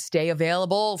money would stay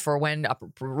available for when a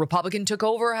Republican took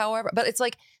over, however. But it's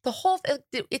like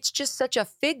it's just such a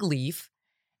fig leaf.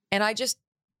 And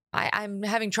I'm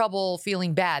having trouble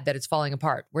feeling bad that it's falling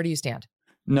apart. Where do you stand?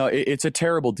 No, it's a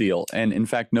terrible deal. And in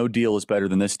fact, no deal is better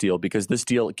than this deal because this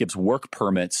deal gives work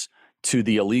permits to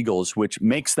the illegals, which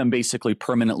makes them basically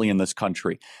permanently in this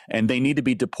country. And they need to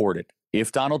be deported.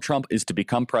 If Donald Trump is to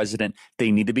become president,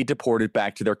 they need to be deported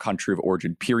back to their country of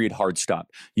origin, period, hard stop.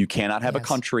 You cannot have a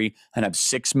country and have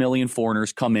 6 million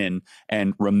foreigners come in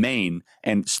and remain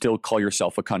and still call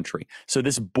yourself a country. So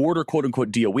this border quote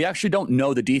unquote deal, we actually don't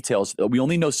know the details. We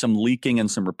only know some leaking and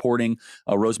some reporting.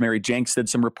 Rosemary Jenks did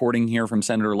some reporting here from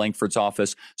Senator Langford's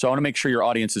office. So I want to make sure your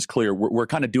audience is clear. We're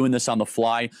kind of doing this on the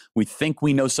fly. We think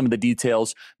we know some of the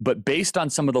details, but based on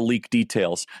some of the leaked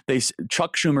details,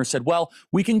 Chuck Schumer said, well,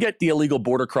 we can get the illegal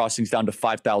border crossings down to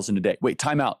 5,000 a day. Wait,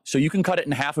 time out. So you can cut it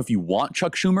in half if you want,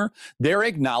 Chuck Schumer? They're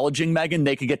acknowledging, Megan,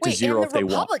 they could get to zero if they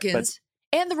want.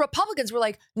 And the Republicans were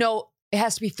like, no, it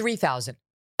has to be 3,000.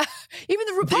 Even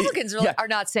the Republicans are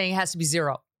not saying it has to be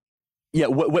zero. Yeah,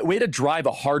 way to drive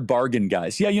a hard bargain,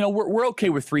 guys. Yeah, we're okay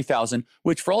with 3,000,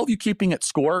 which for all of you keeping it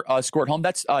score at home,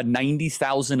 that's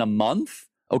 90,000 a month.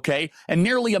 Okay, and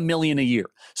nearly $1 million a year.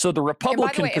 So the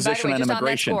Republican position on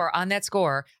immigration. On that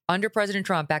score, under President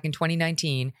Trump back in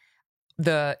 2019,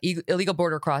 the illegal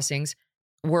border crossings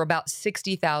were about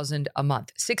 60,000 a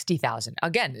month. 60,000.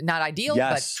 Again, not ideal,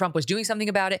 but Trump was doing something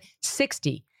about it.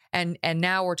 60, and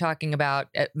now we're talking about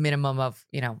a minimum of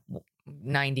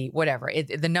 90, whatever.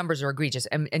 The numbers are egregious.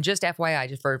 And just FYI,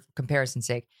 just for comparison's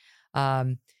sake,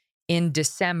 in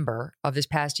December of this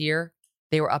past year,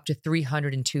 they were up to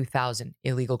 302,000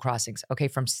 illegal crossings. Okay,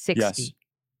 from 60.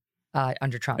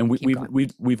 under Trump. And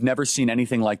we've never seen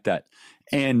anything like that,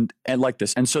 and like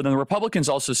this. And so then the Republicans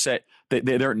also say that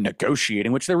they're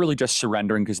negotiating, which they're really just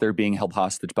surrendering because they're being held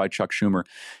hostage by Chuck Schumer.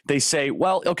 They say,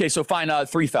 well, okay, so fine,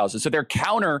 3,000. So their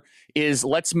counter is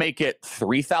let's make it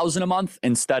 3,000 a month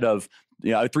instead of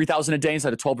 3,000 a day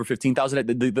instead of 12 or 15,000.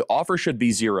 The offer should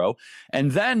be zero. And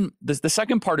then the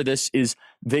second part of this is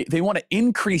they want to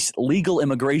increase legal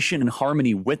immigration in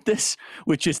harmony with this,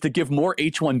 which is to give more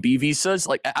H-1B visas,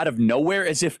 like out of nowhere,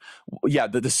 as if,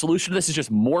 the solution to this is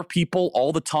just more people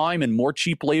all the time and more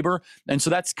cheap labor. And so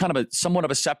that's kind of somewhat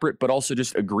of a separate, but also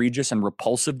just egregious and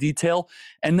repulsive detail.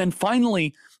 And then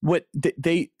finally, what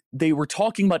they were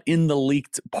talking about in the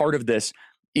leaked part of this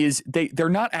is they're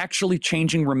not actually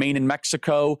changing Remain in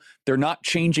Mexico. They're not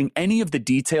changing any of the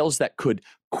details that could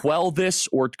quell this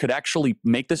or could actually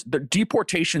make this. The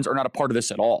deportations are not a part of this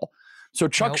at all. So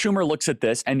Chuck Schumer looks at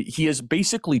this and he is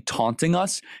basically taunting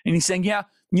us. And he's saying,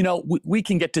 we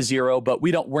can get to zero, but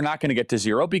we're not going to get to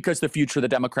zero because the future of the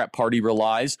Democrat Party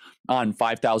relies on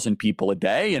 5,000 people a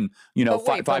day and,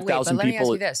 5,000 people. Let me ask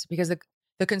you this, because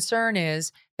the concern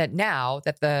is that now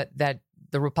that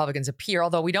the Republicans appear,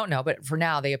 although we don't know, but for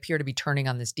now they appear to be turning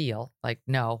on this deal. Like,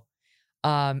 no,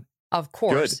 of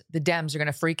course, the Dems are going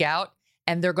to freak out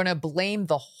and they're going to blame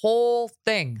the whole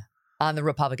thing on the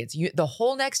Republicans. The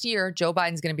whole next year, Joe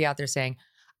Biden's going to be out there saying,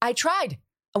 I tried.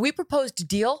 We proposed a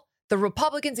deal. The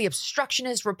Republicans, the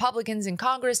obstructionist Republicans in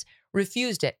Congress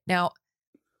refused it. Now,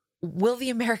 will the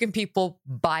American people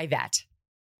buy that?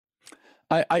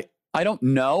 I don't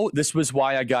know. This was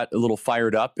why I got a little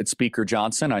fired up at Speaker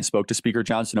Johnson. I spoke to Speaker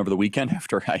Johnson over the weekend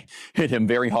after I hit him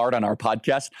very hard on our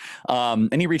podcast.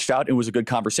 And he reached out. It was a good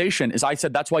conversation. As I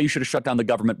said, that's why you should have shut down the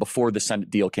government before the Senate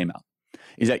deal came out.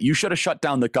 Is that you should have shut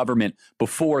down the government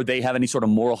before they have any sort of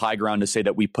moral high ground to say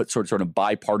that we put sort of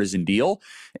bipartisan deal.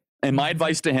 And my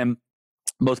advice to him,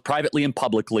 both privately and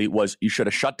publicly, was you should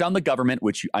have shut down the government,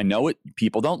 which I know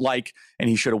people don't like, and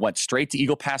he should have went straight to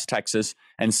Eagle Pass, Texas,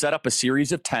 and set up a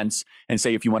series of tents and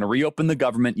say, if you want to reopen the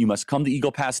government, you must come to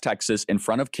Eagle Pass, Texas, in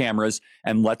front of cameras,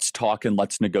 and let's talk and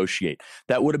let's negotiate.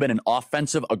 That would have been an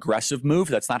offensive, aggressive move.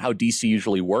 That's not how DC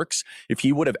usually works. If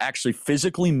he would have actually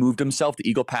physically moved himself to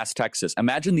Eagle Pass, Texas,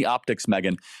 imagine the optics,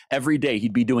 Megan. Every day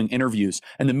he'd be doing interviews,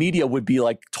 and the media would be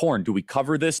like torn. Do we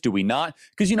cover this? Do we not?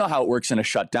 Because you know how it works in a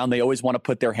shutdown. They always want to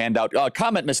put their hand out.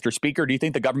 Comment, Mr. Speaker. Do you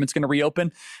think the government's going to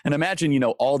reopen? And imagine,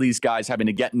 all these guys having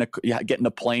to get in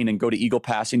a plane and go to Eagle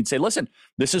Pass, and you'd say, listen,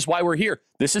 this is why we're here.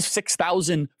 This is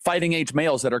 6,000 fighting age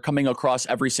males that are coming across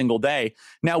every single day.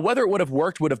 Now, whether it would have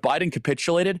worked, would have Biden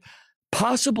capitulated?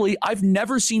 Possibly. I've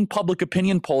never seen public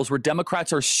opinion polls where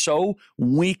Democrats are so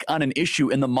weak on an issue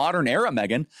in the modern era,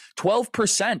 Megan.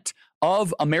 12%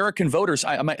 of American voters,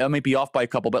 I might be off by a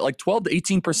couple, but like 12 to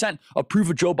 18% approve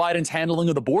of Joe Biden's handling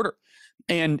of the border.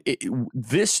 And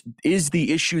this is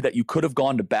the issue that you could have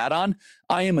gone to bat on.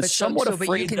 I am somewhat afraid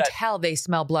but you can tell they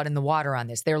smell blood in the water on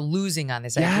this. They're losing on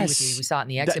this. I agree with you. We saw it in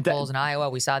the exit polls in Iowa.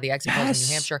 We saw the exit polls in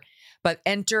New Hampshire. But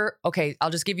I'll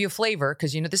just give you a flavor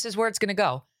because, this is where it's going to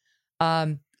go.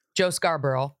 Joe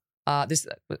Scarborough,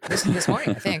 this morning,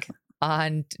 I think,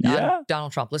 on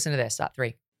Donald Trump. Listen to this, top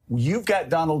 3. You've got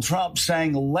Donald Trump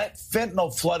saying, let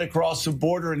fentanyl flood across the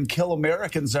border and kill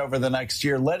Americans over the next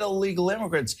year. Let illegal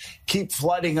immigrants keep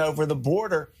flooding over the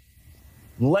border.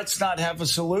 Let's not have a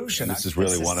solution. This is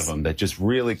really one of them that just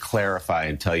really clarify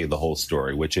and tell you the whole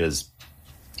story, which is,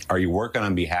 are you working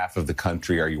on behalf of the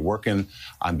country? Are you working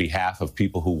on behalf of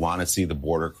people who want to see the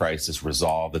border crisis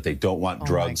resolved, that they don't want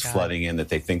drugs flooding in, that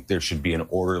they think there should be an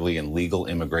orderly and legal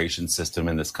immigration system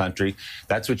in this country?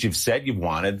 That's what you've said you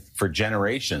wanted for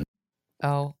generations.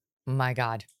 Oh, my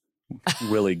God.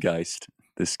 Willie Geist.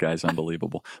 This guy's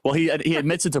unbelievable. Well, he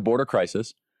admits it's a border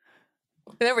crisis.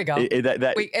 There we go.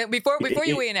 Wait, before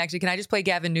you weigh in, actually, can I just play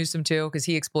Gavin Newsom, too? Because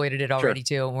he exploited it already,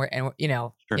 too. And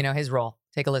his role.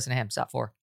 Take a listen to him. Stop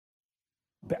 4.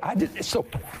 It's so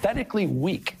pathetically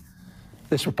weak,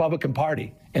 this Republican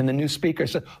Party. And the new speaker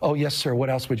said, oh, yes, sir,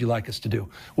 what else would you like us to do?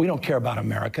 We don't care about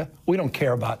America. We don't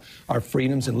care about our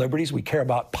freedoms and liberties. We care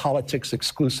about politics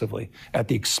exclusively at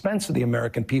the expense of the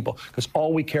American people, because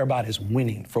all we care about is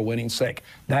winning for winning's sake.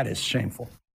 That is shameful.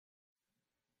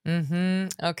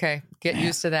 Okay. Get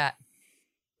used to that.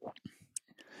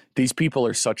 These people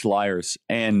are such liars,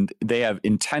 and they have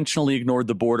intentionally ignored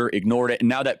the border, ignored it. And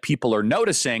now that people are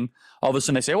noticing, all of a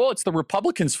sudden they say, well, it's the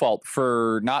Republicans' fault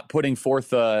for not putting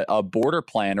forth a border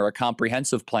plan or a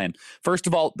comprehensive plan. First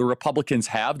of all, the Republicans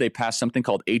they passed something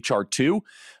called H.R. 2.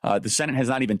 The Senate has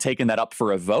not even taken that up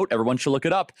for a vote. Everyone should look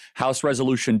it up. House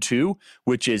Resolution 2,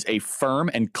 which is a firm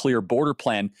and clear border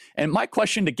plan. And my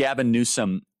question to Gavin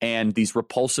Newsom and these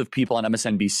repulsive people on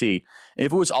MSNBC,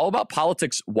 if it was all about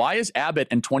politics, why is Abbott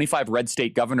and 25 red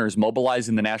state governors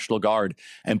mobilizing the National Guard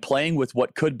and playing with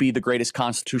what could be the greatest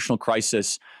constitutional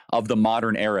crisis of the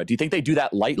modern era? Do you think they do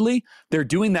that lightly? They're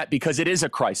doing that because it is a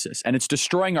crisis and it's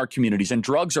destroying our communities and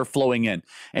drugs are flowing in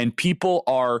and people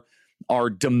are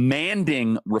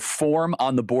demanding reform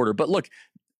on the border. But look,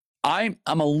 I'm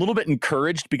a little bit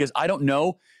encouraged because I don't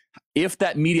know if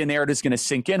that media narrative is going to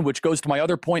sink in, which goes to my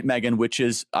other point, Megan, which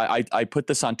is I put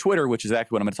this on Twitter, which is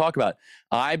exactly what I'm going to talk about.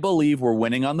 I believe we're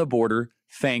winning on the border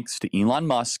thanks to Elon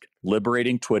Musk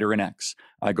liberating Twitter and X.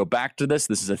 I go back to this.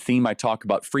 This is a theme I talk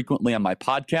about frequently on my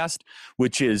podcast,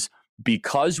 which is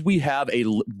because we have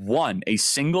a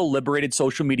single liberated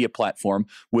social media platform,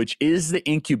 which is the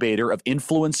incubator of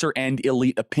influencer and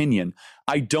elite opinion.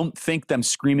 I don't think them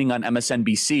screaming on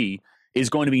MSNBC is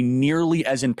going to be nearly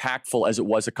as impactful as it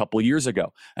was a couple of years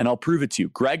ago. And I'll prove it to you.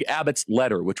 Greg Abbott's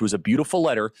letter, which was a beautiful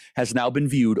letter, has now been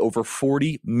viewed over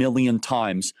 40 million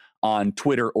times on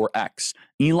Twitter or X.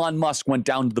 Elon Musk went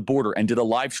down to the border and did a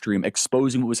live stream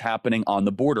exposing what was happening on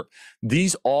the border.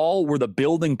 These all were the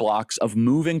building blocks of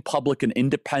moving public and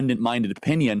independent-minded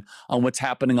opinion on what's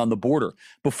happening on the border.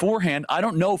 Beforehand, I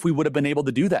don't know if we would have been able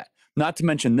to do that. Not to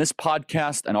mention this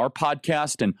podcast and our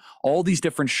podcast and all these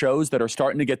different shows that are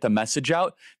starting to get the message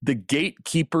out. The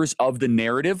gatekeepers of the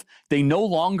narrative, they no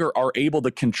longer are able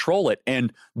to control it.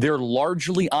 And they're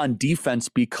largely on defense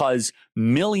because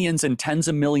millions and tens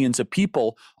of millions of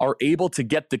people are able to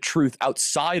get the truth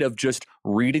outside of just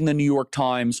reading the New York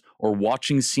Times or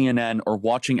watching CNN or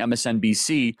watching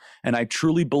MSNBC. And I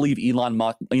truly believe Elon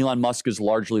Musk is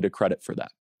largely to credit for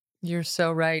that. You're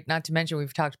so right. Not to mention,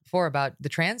 we've talked before about the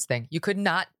trans thing. You could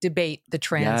not debate the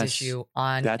trans issue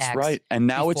on That's X right. And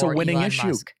now it's a winning Elon issue.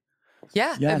 Musk.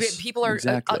 Yeah. Yes, people are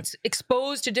exactly.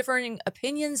 exposed to differing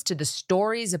opinions, to the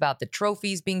stories about the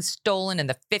trophies being stolen and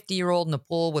the 50-year-old in the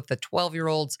pool with the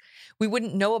 12-year-olds. We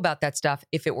wouldn't know about that stuff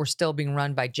if it were still being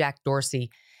run by Jack Dorsey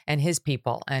and his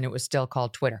people, and it was still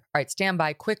called Twitter. All right, stand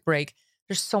by. Quick break.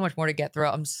 There's so much more to get through.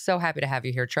 I'm so happy to have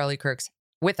you here. Charlie Kirk's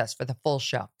with us for the full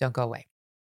show. Don't go away.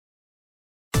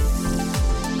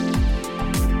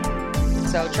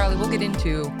 So, Charlie, we'll get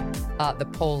into the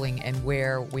polling and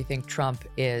where we think Trump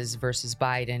is versus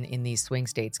Biden in these swing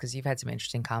states, because you've had some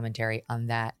interesting commentary on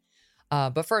that.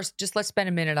 But first, just let's spend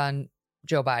a minute on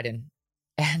Joe Biden.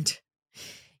 And,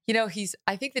 you know,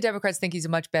 I think the Democrats think he's a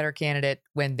much better candidate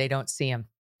when they don't see him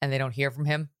and they don't hear from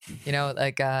him. You know,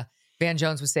 like Van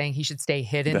Jones was saying he should stay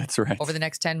hidden. That's right. Over the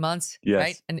next 10 months. Yes.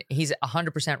 Right. And he's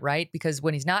 100% right, because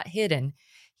when he's not hidden,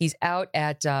 he's out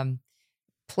at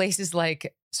places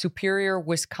like Superior,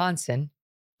 Wisconsin,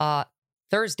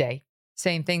 Thursday,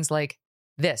 saying things like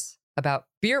this about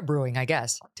beer brewing, I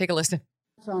guess. Take a listen.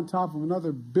 It's on top of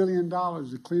another $1 billion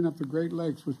to clean up the Great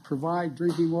Lakes, which provide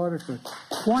drinking water for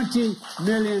 20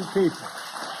 million people.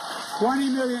 20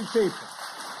 million people.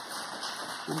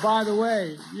 And by the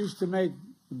way, it used to make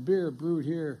the beer brewed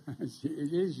here.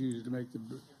 It is used to make the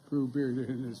brew beer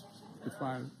in this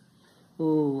refinery.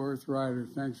 Oh, Earth Rider,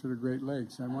 thanks for the Great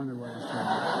Lakes. I wonder why it's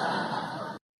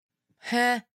saying.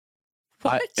 Huh?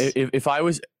 What?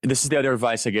 This is the other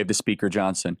advice I gave to Speaker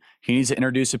Johnson. He needs to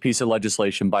introduce a piece of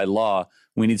legislation. By law,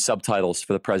 we need subtitles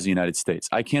for the President of the United States.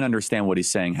 I can't understand what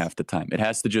he's saying half the time. It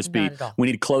has to just be,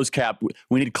 we need closed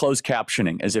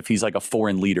captioning, as if he's like a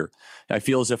foreign leader. I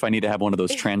feel as if I need to have one of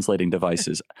those translating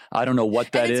devices. I don't know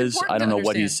what that is. I don't know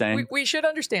what he's saying. We should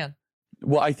understand.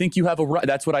 Well, I think you have a right.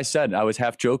 That's what I said. I was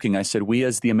half joking. I said, we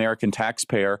as the American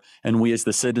taxpayer and we as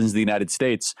the citizens of the United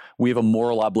States, we have a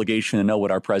moral obligation to know what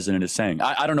our president is saying.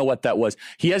 I don't know what that was.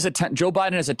 Joe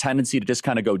Biden has a tendency to just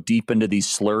kind of go deep into these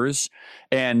slurs.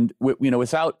 And,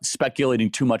 without speculating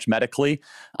too much medically,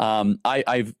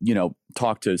 I've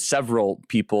talked to several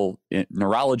people,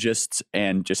 neurologists,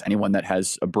 and just anyone that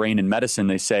has a brain in medicine.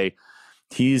 They say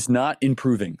he's not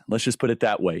improving. Let's just put it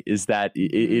that way, is that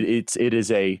it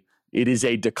is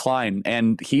a decline,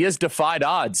 and he has defied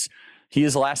odds. He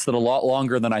has lasted a lot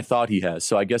longer than I thought he has.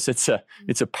 So I guess it's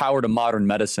a power to modern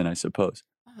medicine, I suppose.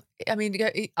 I mean,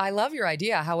 I love your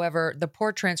idea. However, the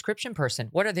poor transcription person,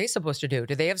 what are they supposed to do?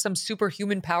 Do they have some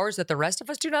superhuman powers that the rest of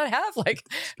us do not have? Like,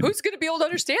 who's going to be able to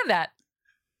understand that?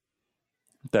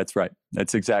 That's right.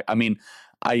 That's exact. I mean,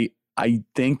 I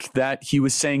think that he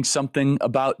was saying something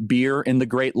about beer in the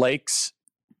Great Lakes.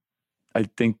 I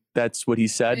think that's what he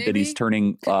said, that he's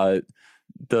turning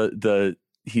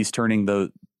he's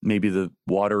turning maybe the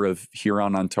water of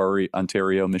Huron,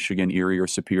 Ontario, Michigan, Erie, or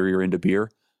Superior into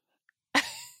beer. I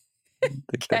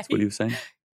think that's what he was saying.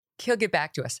 He'll get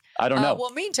back to us. I don't know.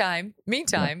 Well,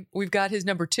 meantime, we've got his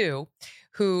number 2,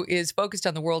 who is focused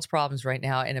on the world's problems right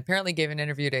now, and apparently gave an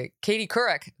interview to Katie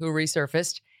Couric, who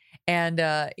resurfaced. And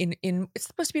it's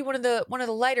supposed to be one of the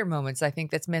lighter moments, I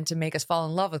think, that's meant to make us fall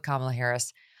in love with Kamala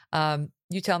Harris.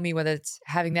 You tell me whether it's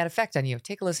having that effect on you.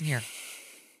 Take a listen here.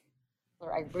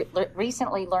 I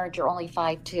recently learned you're only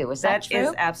 5'2". Is that true? That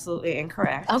is absolutely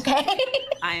incorrect. Okay.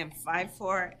 I am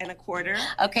 5'4" and a quarter.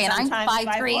 Okay, and sometimes I'm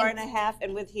 5'3". 5'4" and a half,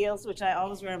 and with heels, which I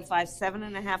always wear, I'm 5'7"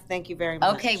 and a half. Thank you very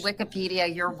much. Okay,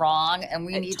 Wikipedia, you're wrong, and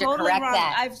we need totally to correct wrong.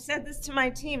 that. I've said this to my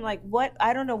team, like, what?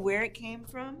 I don't know where it came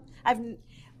from.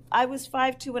 I was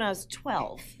 5'2" when I was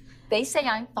 12. They say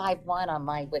I'm 5'1" on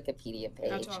my Wikipedia page.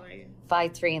 How tall are you?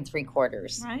 5'3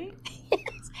 3/4". Right?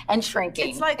 And shrinking.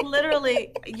 It's like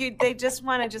literally, they just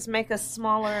want to just make us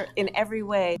smaller in every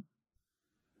way.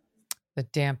 The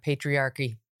damn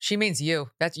patriarchy. She means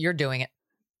you. You're doing it.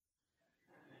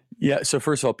 Yeah. So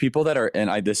first of all, people that are,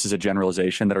 this is a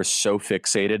generalization, that are so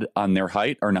fixated on their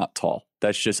height are not tall.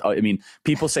 That's just, I mean,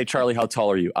 people say, Charlie, how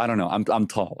tall are you? I don't know. I'm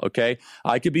tall. Okay.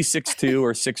 I could be 6'2"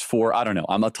 or 6'4". I don't know.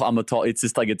 I'm a tall. It's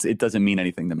just like, it doesn't mean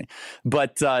anything to me.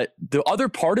 But the other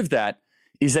part of that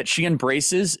is that she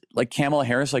embraces, like Kamala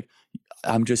Harris, like,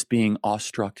 I'm just being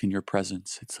awestruck in your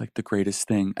presence. It's like the greatest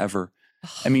thing ever.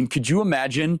 I mean, could you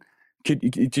imagine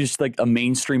just like a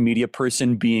mainstream media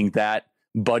person being that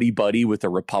buddy with a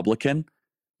Republican?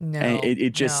 No, and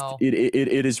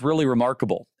it is really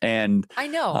remarkable. And I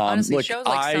know, honestly, look, shows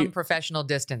like some professional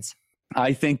distance.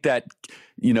 I think that,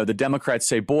 the Democrats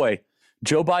say, boy,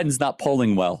 Joe Biden's not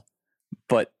polling well,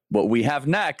 but what we have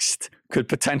next could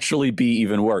potentially be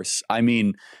even worse. I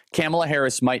mean, Kamala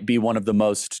Harris might be one of the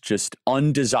most just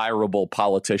undesirable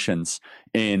politicians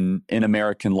in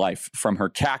American life, from her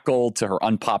cackle to her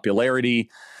unpopularity.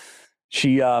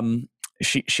 She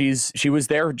was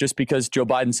there just because Joe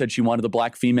Biden said she wanted a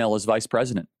black female as vice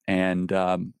president, and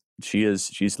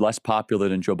she's less popular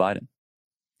than Joe Biden.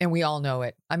 And we all know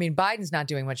it. I mean, Biden's not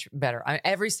doing much better.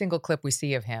 Every single clip we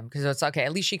see of him, because it's okay,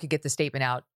 at least she could get the statement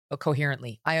out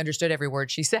coherently. I understood every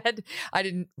word she said. I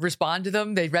didn't respond to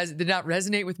them. They did not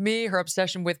resonate with me. Her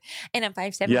obsession with, and I'm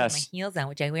 5'7" with my heels on,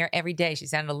 which I wear every day. She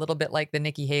sounded a little bit like the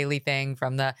Nikki Haley thing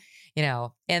from the,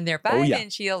 and they're fine,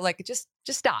 and she'll like, just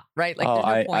stop, right? Like,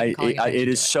 there's no point in calling attention it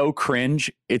is so cringe.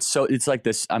 It's like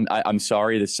this, I'm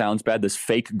sorry, this sounds bad, this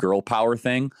fake girl power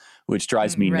thing, which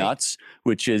drives me nuts,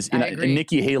 which is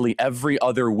Nikki Haley every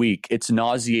other week. It's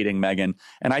nauseating, Megan.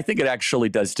 And I think it actually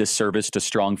does disservice to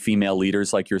strong female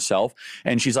leaders like yourself.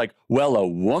 And she's like, well, a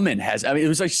woman has, it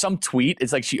was like some tweet.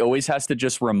 It's like she always has to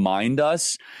just remind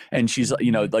us. And she's,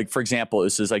 like, for example,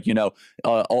 this is like,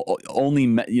 only,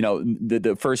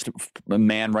 the first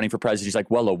man running for president, she's like,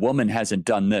 well, a woman hasn't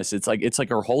done this. It's like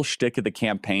her whole shtick of the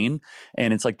campaign.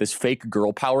 And it's like this fake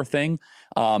girl power thing.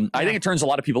 I think it turns a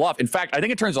lot of people off. In fact, I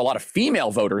think it turns a lot of female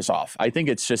voters off. I think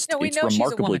it's just, it's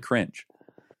remarkably cringe.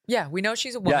 Yeah, we know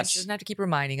she's a woman. Yes. She doesn't have to keep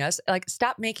reminding us. Like,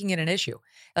 stop making it an issue.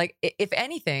 Like, if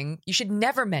anything, you should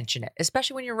never mention it,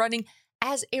 especially when you're running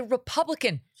as a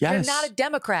Republican. Yes. You're not a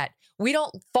Democrat. We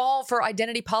don't fall for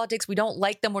identity politics. We don't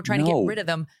like them. We're trying to get rid of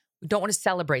them. We don't want to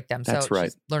celebrate them. That's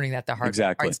right. She's learning that the hard way.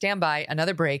 Exactly. All right, stand by.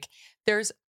 Another break.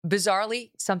 There's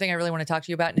bizarrely something I really want to talk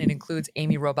to you about, and it includes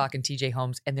Amy Robach and TJ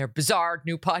Holmes and their bizarre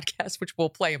new podcast, which we'll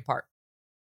play in part.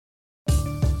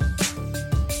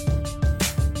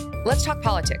 Let's talk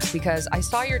politics, because I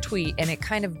saw your tweet and it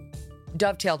kind of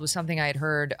dovetailed with something I had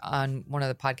heard on one of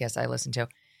the podcasts I listened to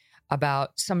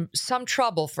about some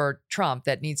trouble for Trump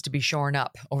that needs to be shorn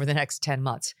up over the next 10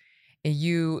 months.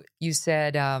 You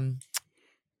said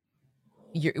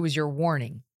it was your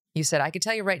warning. You said, I could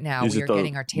tell you right now, we are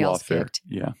getting our tails kicked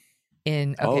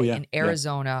in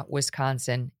Arizona,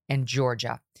 Wisconsin, and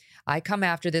Georgia. I come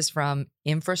after this from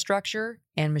infrastructure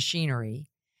and machinery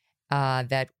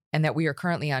that we are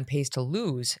currently on pace to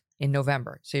lose in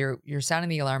November. So you're sounding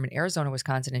the alarm in Arizona,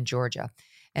 Wisconsin, and Georgia.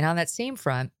 And on that same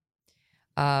front,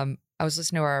 I was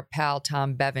listening to our pal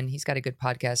Tom Bevan. He's got a good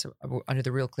podcast under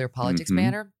the Real Clear Politics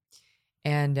banner.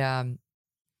 And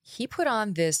he put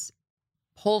on this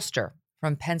pollster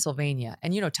from Pennsylvania.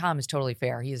 And Tom is totally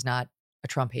fair. He is not a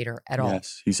Trump hater at all.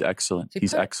 Yes, he's excellent.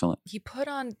 He's excellent. He put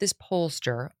on this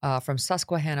pollster from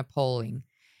Susquehanna Polling,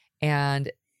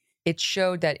 and it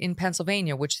showed that in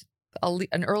Pennsylvania, which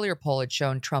an earlier poll had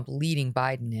shown Trump leading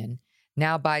Biden in,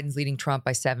 now Biden's leading Trump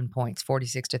by 7 points,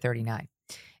 46-39.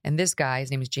 And this guy, his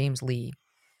name is James Lee,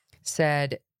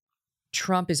 said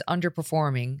Trump is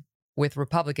underperforming with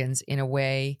Republicans in a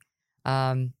way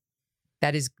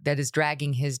that is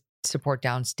dragging his support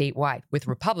down statewide with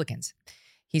Republicans.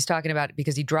 He's talking about it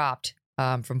because he dropped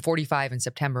from 45 in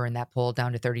September in that poll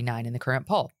down to 39 in the current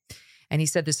poll. And he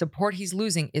said the support he's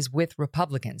losing is with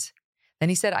Republicans. Then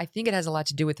he said, I think it has a lot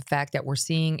to do with the fact that we're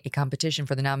seeing a competition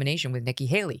for the nomination with Nikki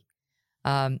Haley.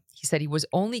 He said he was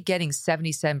only getting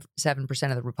 77%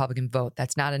 of the Republican vote.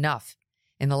 That's not enough.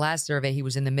 In the last survey, he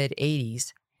was in the mid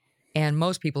 80s. And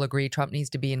most people agree Trump needs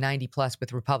to be a 90 plus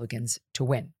with Republicans to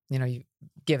win. You know,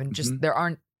 given just there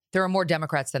are more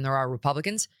Democrats than there are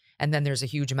Republicans. And then there's a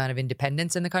huge amount of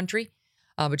independents in the country.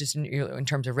 But just in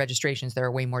terms of registrations, there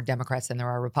are way more Democrats than there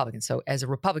are Republicans. So as a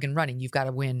Republican running, you've got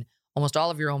to win almost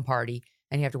all of your own party,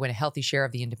 and you have to win a healthy share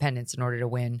of the independents in order to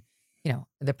win,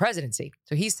 the presidency.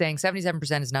 So he's saying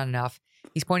 77% is not enough.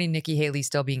 He's pointing to Nikki Haley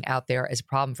still being out there as a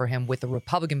problem for him with the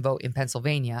Republican vote in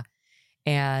Pennsylvania,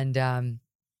 and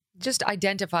just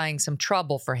identifying some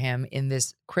trouble for him in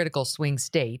this critical swing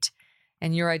state.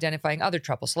 And you're identifying other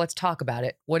trouble. So let's talk about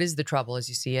it. What is the trouble as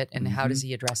you see it, and how does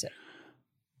he address it?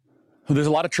 Well, there's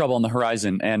a lot of trouble on the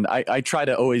horizon. And I try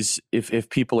to always, if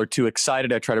people are too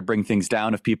excited, I try to bring things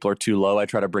down. If people are too low, I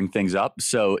try to bring things up.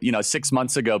 So, 6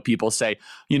 months ago, people say,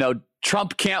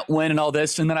 Trump can't win and all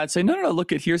this. And then I'd say, no,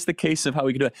 look, here's the case of how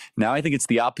we can do it. Now I think it's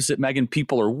the opposite, Megan.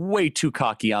 People are way too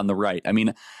cocky on the right. I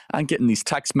mean, I'm getting these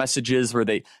text messages where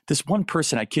this one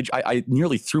person, I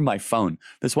nearly threw my phone.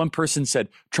 This one person said,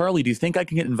 Charlie, do you think I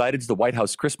can get invited to the White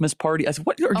House Christmas party? I said,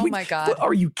 what? My God.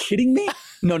 Are you kidding me?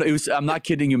 No, I'm not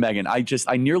kidding you, Megan. I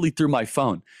nearly threw my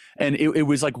phone. And it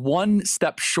was like one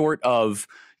step short of,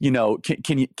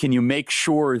 can you make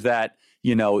sure that,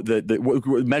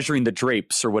 the measuring the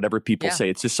drapes or whatever people say.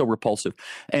 It's just so repulsive.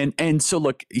 And so,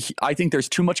 look, I think there's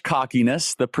too much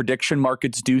cockiness. The prediction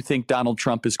markets do think Donald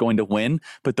Trump is going to win,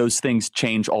 but those things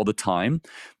change all the time.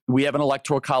 We have an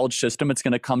electoral college system. It's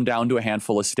going to come down to a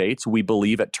handful of states. We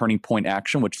believe at Turning Point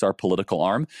Action, which is our political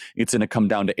arm, it's going to come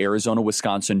down to Arizona,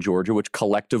 Wisconsin, Georgia, which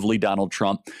collectively Donald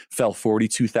Trump fell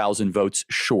 42,000 votes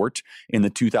short in the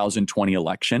 2020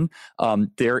 election.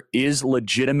 There is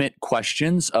legitimate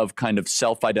questions of kind of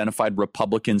self-identified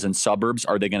Republicans and suburbs.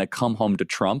 Are they going to come home to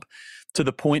Trump? To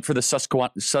the point for the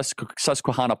Susquehanna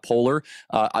pollster,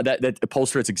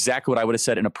 it's exactly what I would have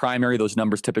said in a primary. Those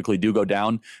numbers typically do go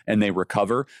down and they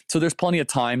recover. So there's plenty of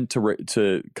time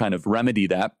to kind of remedy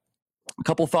that. A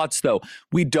couple thoughts, though.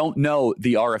 We don't know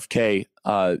the RFK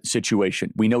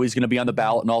situation. We know he's going to be on the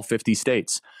ballot in all 50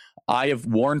 states. I have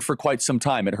warned for quite some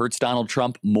time. It hurts Donald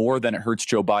Trump more than it hurts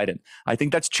Joe Biden. I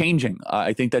think that's changing.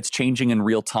 I think that's changing in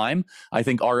real time. I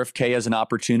think RFK has an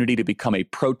opportunity to become a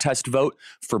protest vote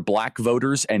for black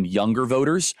voters and younger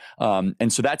voters.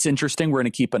 And so that's interesting. We're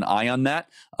going to keep an eye on that.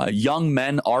 Young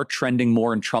men are trending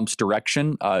more in Trump's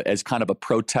direction as kind of a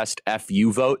protest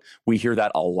FU vote. We hear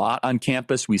that a lot on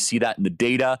campus. We see that in the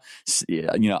data.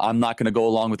 I'm not going to go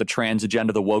along with the trans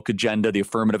agenda, the woke agenda, the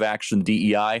affirmative action,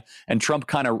 the DEI. And Trump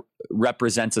kind of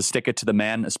represents a stick it to the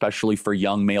man, especially for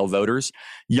young male voters.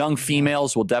 Young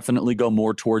females will definitely go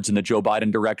more towards in the Joe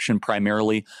Biden direction,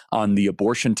 primarily on the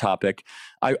abortion topic.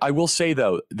 I will say,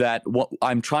 though, that what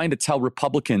I'm trying to tell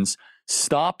Republicans,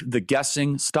 stop the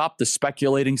guessing, stop the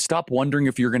speculating, stop wondering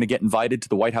if you're going to get invited to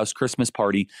the White House Christmas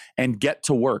party, and get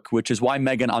to work, which is why,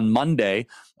 Megan, on Monday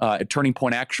at Turning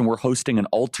Point Action, we're hosting an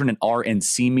alternate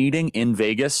RNC meeting in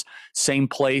Vegas, same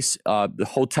place, the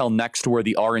hotel next to where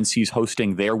the RNC is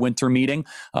hosting their winter meeting,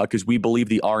 because we believe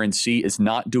the RNC is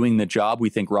not doing the job.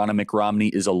 We think Ronna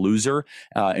McRomney is a loser,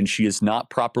 and she is not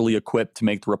properly equipped to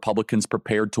make the Republicans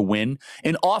prepared to win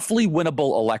an awfully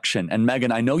winnable election. And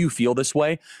Megan, I know you feel this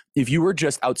way. If you were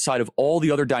just outside of all the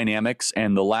other dynamics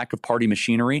and the lack of party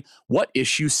machinery, what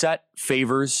issue set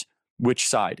favors which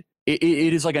side? It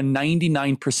is like a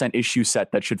 99% issue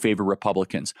set that should favor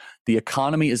Republicans. The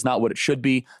economy is not what it should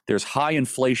be. There's high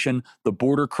inflation, the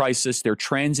border crisis, they're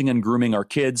transing and grooming our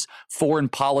kids. Foreign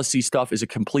policy stuff is a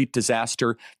complete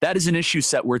disaster. That is an issue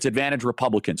set where it's advantage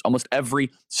Republicans almost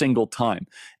every single time.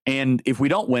 And if we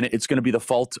don't win it, it's going to be the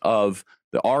fault of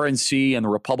the RNC and the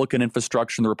Republican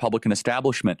infrastructure and the Republican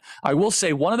establishment. I will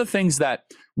say one of the things that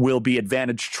will be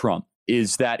advantage Trump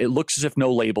is that it looks as if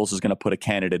No Labels is going to put a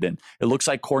candidate in. It looks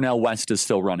like Cornel West is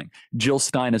still running. Jill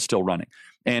Stein is still running.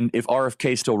 And if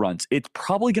RFK still runs, it's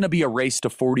probably going to be a race to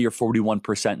 40 or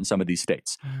 41% in some of these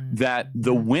states. That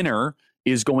the winner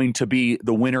is going to be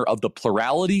the winner of the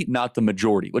plurality, not the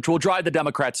majority, which will drive the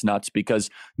Democrats nuts because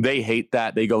they hate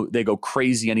that. They go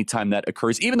crazy anytime that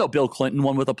occurs, even though Bill Clinton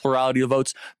won with a plurality of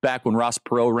votes back when Ross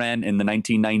Perot ran in the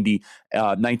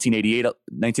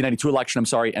 1992 election,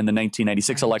 and the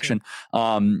 1996 election.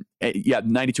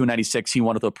 92 and 96, he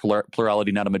won with a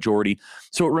plurality, not a majority.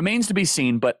 So it remains to be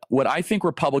seen. But what I think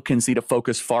Republicans need to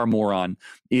focus far more on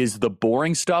is the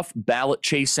boring stuff: ballot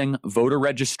chasing, voter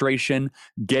registration,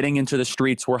 getting into the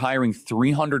streets. We're hiring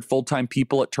 300 full-time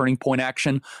people at Turning Point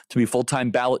Action to be full-time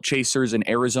ballot chasers in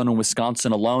Arizona and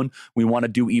Wisconsin alone. We want to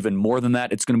do even more than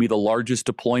that. It's going to be the largest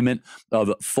deployment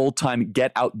of full-time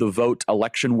get-out-the-vote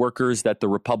election workers that the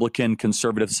Republican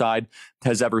conservative side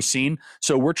has ever seen.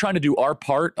 So we're trying to do our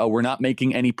part. We're not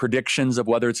making any predictions of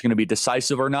whether it's going to be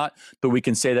decisive or not, but we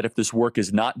can say that if this work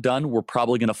is not done, we're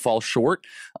probably going to fall short.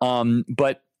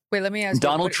 But wait, let me ask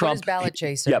Donald you, Trump, what is ballot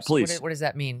chasers? Yeah, please. What does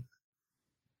that mean?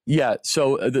 Yeah,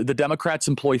 so the Democrats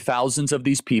employ thousands of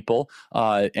these people,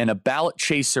 and a ballot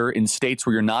chaser in states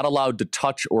where you're not allowed to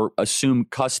touch or assume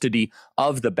custody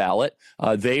of the ballot,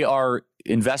 they are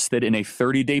invested in a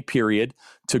 30-day period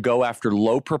to go after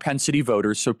low propensity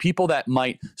voters. So people that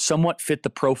might somewhat fit the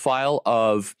profile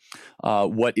of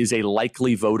what is a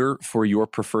likely voter for your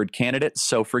preferred candidate.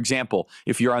 So for example,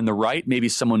 if you're on the right, maybe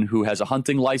someone who has a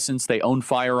hunting license, they own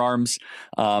firearms,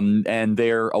 and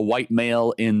they're a white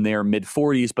male in their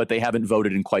mid-40s, but they haven't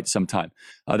voted in quite some time.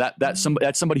 That's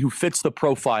somebody who fits the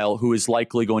profile who is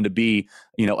likely going to be,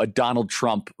 a Donald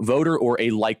Trump voter or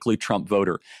a likely Trump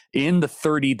voter. In the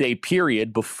 30-day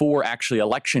period before actually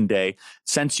election day,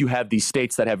 since you have these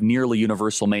states that have nearly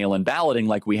universal mail-in balloting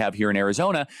like we have here in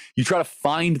Arizona, you try to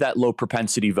find that low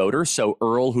propensity voter. So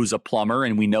Earl, who's a plumber,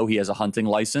 and we know he has a hunting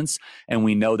license, and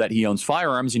we know that he owns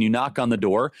firearms, and you knock on the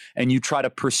door and you try to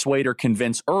persuade or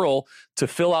convince Earl to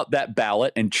fill out that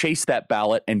ballot and chase that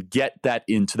ballot and get that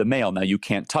into the mail. Now, you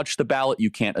can't touch the ballot. You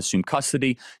can't assume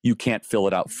custody. You can't fill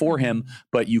it out for him,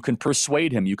 but you can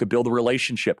persuade him. You could build a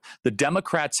relationship. The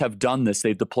Democrats have done this.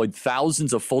 They've deployed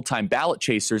thousands of full-time ballot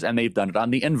chasers, and they've done it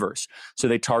on the inverse. So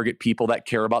they target people that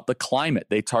care about the climate.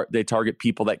 They target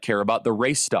people that care about the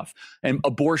race stuff. And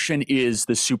abortion is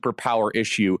the superpower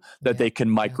issue that they can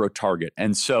micro-target.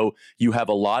 And so you have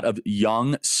a lot of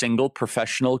young, single,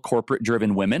 professional,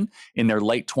 corporate-driven women in their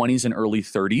late 20s and early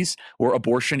 30s where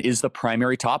abortion is the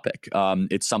primary topic.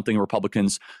 It's something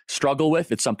Republicans struggle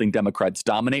with. It's something Democrats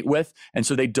dominate with. And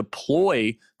so they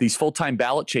deploy these full-time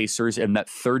ballot chasers in that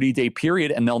 30-day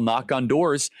period, and they'll knock on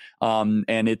doors.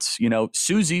 And it's,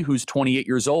 Susie, who's 28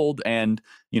 years old and,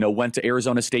 went to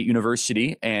Arizona State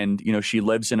University, and, she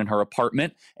lives in her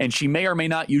apartment, and she may or may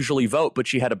not usually vote, but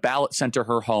she had a ballot sent to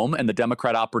her home, and the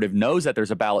Democrat operative knows that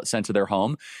there's a ballot sent to their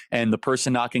home. And the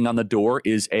person knocking on the door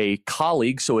is a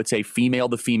colleague. So it's a female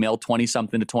to female,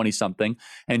 20-something to 20-something.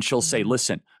 And she'll say,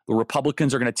 listen, the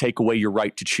Republicans are going to take away your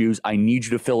right to choose. I need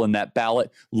you to fill in that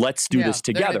ballot. Let's do this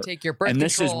together. They're going to take your birth control.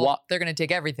 This is what they're going to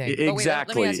take everything.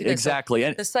 Exactly. Exactly.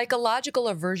 So the psychological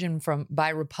aversion by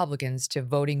Republicans to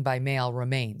voting by mail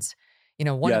remains.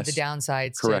 One of the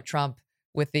downsides to Trump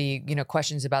with the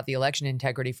questions about the election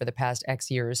integrity for the past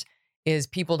X years is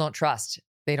people don't trust.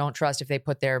 They don't trust if they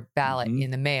put their ballot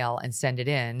in the mail and send it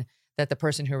in, that the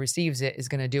person who receives it is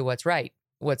going to do what's right,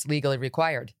 what's legally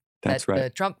required. That's right. The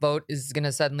Trump vote is going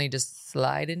to suddenly just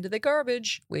slide into the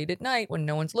garbage late at night when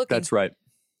no one's looking. That's right.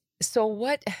 So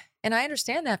what? And I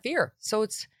understand that fear. So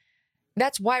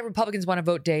that's why Republicans want to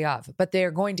vote day of, but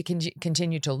they're going to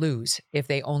continue to lose if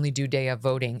they only do day of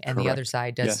voting and the other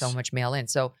side does so much mail in.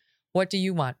 So what do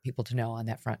you want people to know on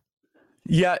that front?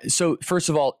 Yeah. So first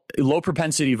of all, low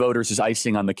propensity voters is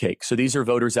icing on the cake. So these are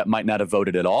voters that might not have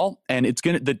voted at all. And it's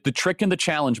going to, the trick and the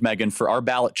challenge, Megan, for our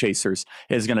ballot chasers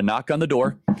is going to knock on the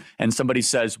door and somebody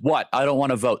says, what? I don't want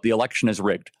to vote. The election is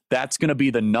rigged. That's going to be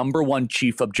the number one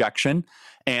chief objection.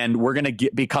 And we're going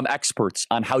to become experts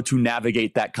on how to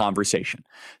navigate that conversation.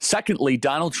 Secondly,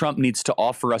 Donald Trump needs to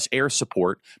offer us air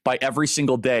support by every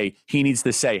single day. He needs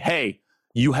to say, hey,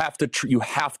 you have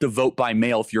to vote by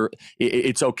mail.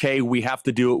 It's okay. We have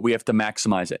to do it. We have to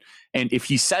maximize it. And if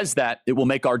he says that, it will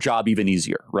make our job even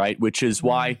easier, right? Which is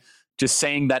why just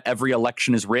saying that every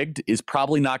election is rigged is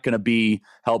probably not going to be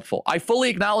helpful. I fully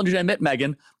acknowledge and admit,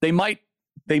 Megan, they might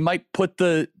put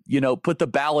the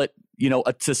ballot,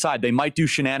 to the side. They might do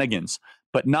shenanigans.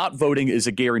 but not voting is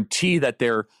a guarantee that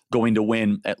they're going to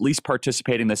win. At least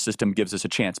participating in the system gives us a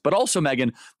chance. But also,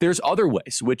 Megyn, there's other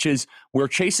ways, which is we're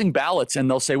chasing ballots and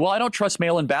they'll say, well, I don't trust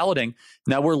mail-in balloting.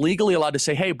 Now we're legally allowed to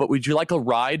say, hey, but would you like a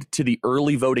ride to the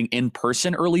early voting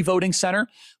in-person early voting center,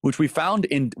 which we found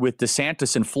with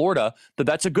DeSantis in Florida,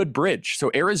 that's a good bridge.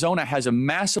 So Arizona has a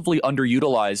massively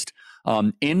underutilized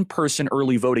in-person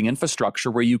early voting infrastructure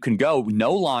where you can go,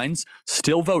 no lines,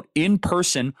 still vote in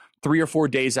person 3 or 4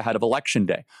 days ahead of Election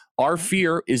Day. Our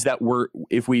fear is that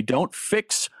if we don't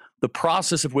fix the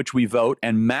process of which we vote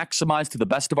and maximize to the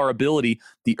best of our ability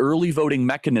the early voting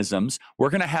mechanisms, we're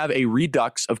going to have a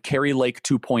redux of Kerry Lake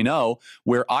 2.0,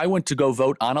 where I went to go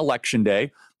vote on Election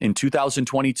Day in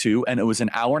 2022, and it was an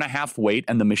hour and a half wait,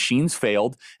 and the machines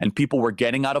failed, and people were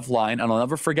getting out of line. And I'll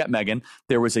never forget, Megyn,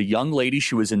 there was a young lady,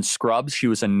 she was in scrubs, she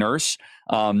was a nurse.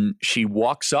 She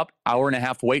walks up, hour and a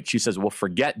half wait. She says, well,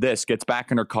 forget this, gets back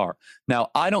in her car.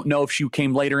 Now, I don't know if she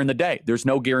came later in the day. There's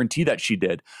no guarantee that she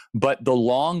did. But the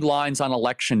long lines on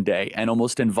Election Day and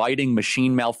almost inviting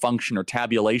machine malfunction or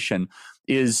tabulation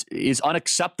is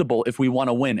unacceptable if we want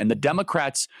to win. And the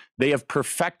Democrats, they have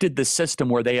perfected the system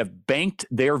where they have banked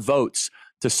their votes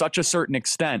to such a certain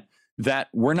extent that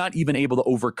we're not even able to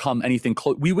overcome anything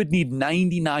close. We would need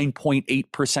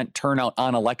 99.8% turnout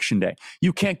on Election Day.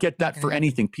 You can't get that for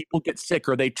anything. People get sick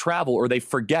or they travel or they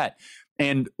forget.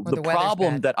 And the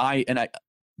problem that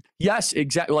yes,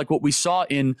 exactly. Like what we saw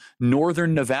in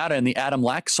northern Nevada in the Adam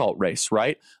Laxalt race,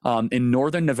 right? In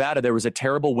northern Nevada, there was a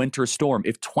terrible winter storm.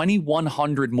 If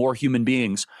 2,100 more human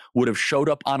beings would have showed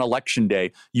up on Election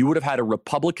Day, you would have had a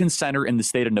Republican senator in the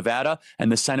state of Nevada,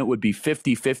 and the Senate would be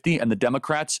 50-50, and the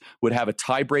Democrats would have a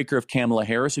tiebreaker of Kamala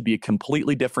Harris. It'd be a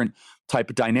completely different type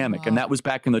of dynamic. And that was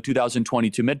back in the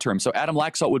 2022 midterm. So Adam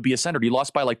Laxalt would be a senator. He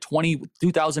lost by like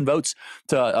 22,000 votes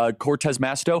to Cortez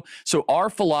Masto. So our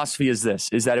philosophy is this,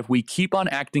 is that if we keep on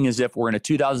acting as if we're in a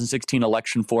 2016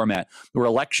 election format where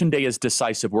Election Day is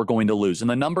decisive, we're going to lose.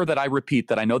 And the number that I repeat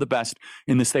that I know the best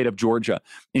in the state of Georgia,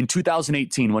 in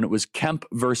 2018, when it was Kemp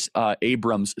versus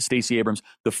Stacey Abrams,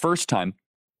 the first time,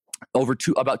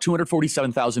 about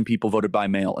 247,000 people voted by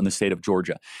mail in the state of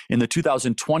Georgia. In the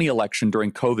 2020 election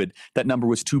during COVID, that number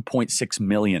was 2.6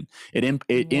 million.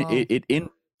 It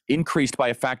increased by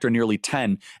a factor of nearly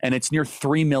 10, and it's near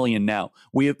 3 million now.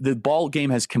 The ball game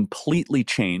has completely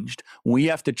changed. We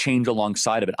have to change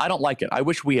alongside of it. I don't like it. I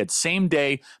wish we had same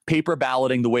day paper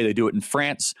balloting the way they do it in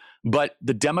France. But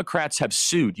the Democrats have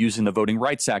sued using the Voting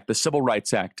Rights Act, the Civil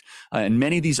Rights Act, and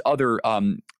many of these other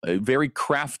very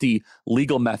crafty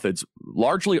legal methods,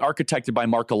 largely architected by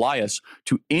Mark Elias,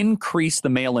 to increase the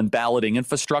mail-in balloting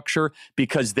infrastructure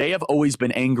because they have always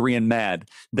been angry and mad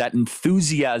that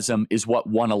enthusiasm is what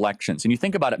won elections. And you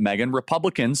think about it, Megyn,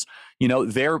 Republicans,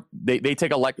 they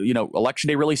take Election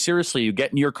Day really seriously. You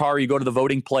get in your car, you go to the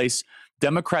voting place.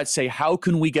 Democrats say, how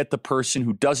can we get the person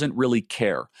who doesn't really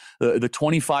care, the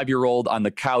 25-year-old on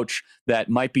the couch that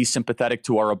might be sympathetic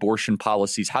to our abortion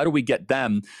policies? How do we get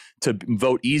them to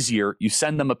vote easier? You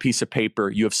send them a piece of paper.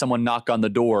 You have someone knock on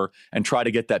the door and try to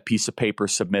get that piece of paper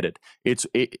submitted.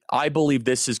 I believe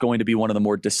this is going to be one of the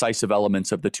more decisive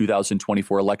elements of the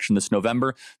 2024 election this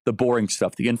November, the boring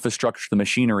stuff, the infrastructure, the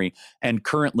machinery. And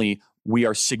currently, we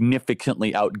are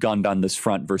significantly outgunned on this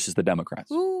front versus the Democrats.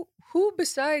 Who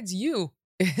besides you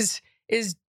is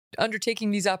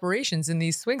undertaking these operations in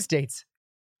these swing states?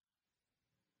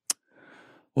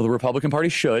 Well, the Republican Party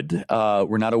should.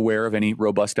 We're not aware of any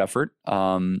robust effort.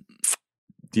 I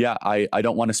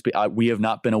don't want to speak. We have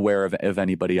not been aware of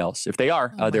anybody else. If they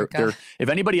are, if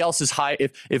anybody else is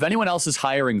if anyone else is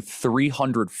hiring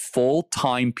 300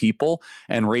 full-time people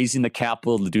and raising the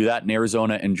capital to do that in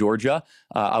Arizona and Georgia,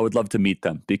 I would love to meet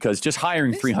them, because just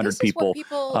hiring 300 people.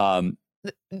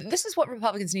 This is what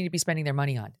Republicans need to be spending their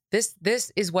money on. This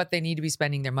is what they need to be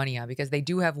spending their money on, because they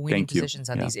do have winning positions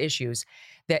on these issues.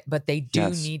 But they do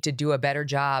need to do a better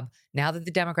job now that the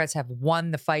Democrats have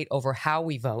won the fight over how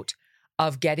we vote,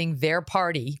 of getting their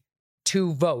party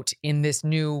to vote in this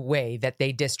new way that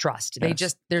they distrust.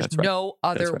 There's no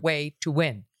other way to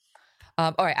win.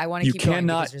 All right, I want to keep going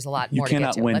because there's a lot more to get to.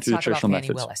 You cannot win Let's through talk about traditional Fani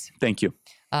methods. Willis. Thank you.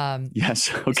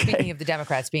 Yes. Okay. Speaking of the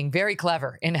Democrats being very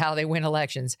clever in how they win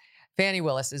elections, Fani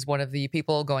Willis is one of the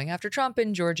people going after Trump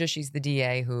in Georgia. She's the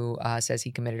DA who says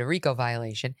he committed a RICO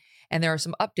violation. And there are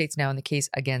some updates now in the case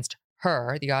against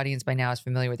her. The audience by now is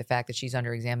familiar with the fact that she's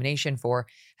under examination for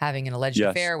having an alleged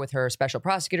affair with her special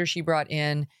prosecutor she brought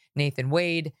in, Nathan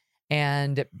Wade,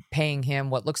 and paying him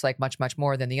what looks like much, much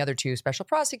more than the other two special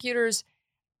prosecutors,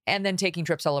 and then taking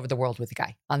trips all over the world with the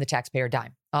guy on the taxpayer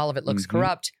dime. All of it looks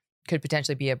corrupt, could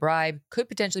potentially be a bribe, could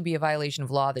potentially be a violation of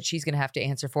law that she's going to have to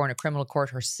answer for in a criminal court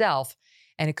herself.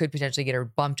 and it could potentially get her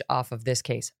bumped off of this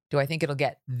case. Do I think it'll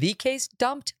get the case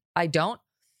dumped? I don't.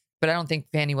 But I don't think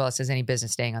Fani Willis has any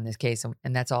business staying on this case,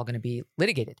 and that's all going to be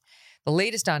litigated. The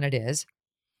latest on it is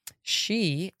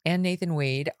she and Nathan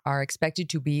Wade are expected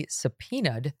to be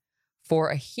subpoenaed for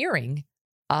a hearing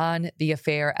on the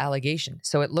affair allegation.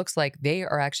 So it looks like they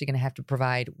are actually going to have to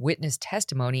provide witness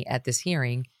testimony at this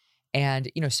hearing.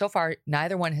 And, so far,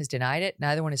 neither one has denied it.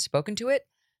 Neither one has spoken to it.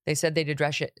 They said they'd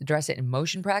address it in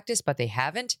motion practice, but they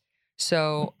haven't.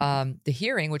 So the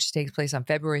hearing, which takes place on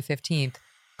February 15th,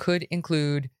 could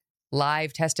include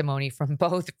live testimony from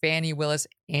both Fani Willis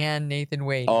and Nathan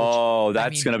Wade. Oh,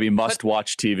 that's going to be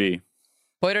must-watch TV.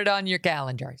 Put it on your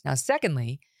calendar. Now,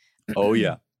 secondly, oh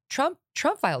yeah, Trump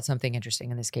filed something interesting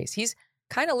in this case. He's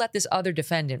kind of let this other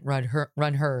defendant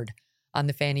run herd on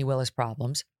the Fani Willis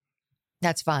problems.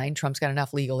 That's fine. Trump's got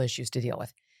enough legal issues to deal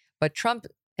with. But Trump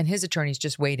and his attorneys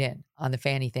just weighed in on the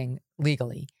Fani thing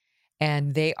legally.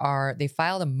 And they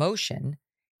filed a motion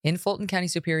in Fulton County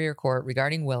Superior Court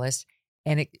regarding Willis.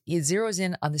 And it zeroes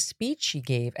in on the speech she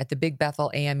gave at the Big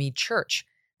Bethel AME Church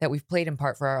that we've played in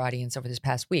part for our audience over this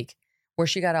past week, where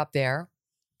she got up there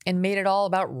and made it all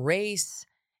about race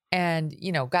and,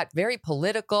 got very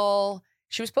political.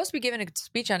 She was supposed to be giving a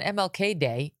speech on MLK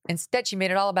Day. Instead, she made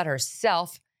it all about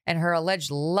herself and her alleged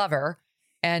lover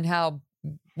and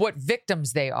what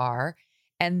victims they are.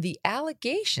 And the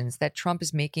allegations that Trump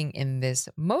is making in this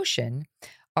motion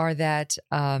are that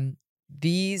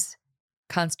these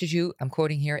constitute, I'm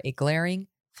quoting here, a glaring,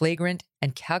 flagrant,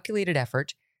 and calculated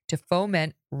effort to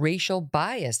foment racial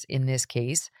bias in this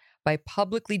case by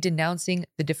publicly denouncing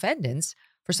the defendants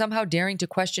for somehow daring to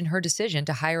question her decision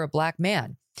to hire a black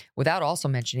man, without also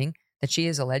mentioning that she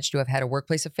is alleged to have had a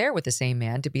workplace affair with the same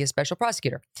man to be a special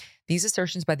prosecutor. These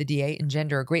assertions by the DA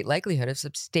engender a great likelihood of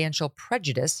substantial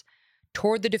prejudice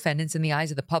toward the defendants in the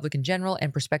eyes of the public in general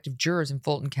and prospective jurors in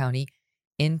Fulton County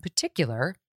in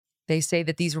particular. They say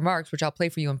that these remarks, which I'll play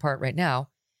for you in part right now,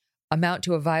 amount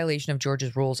to a violation of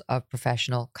Georgia's rules of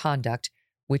professional conduct,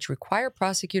 which require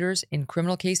prosecutors in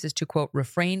criminal cases to, quote,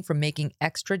 refrain from making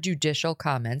extrajudicial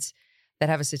comments that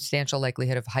have a substantial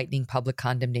likelihood of heightening public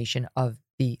condemnation of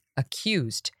the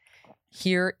accused.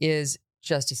 Here is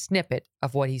just a snippet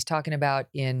of what he's talking about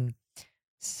in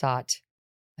SOT,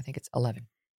 I think it's 11.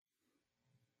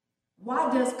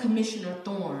 Why does Commissioner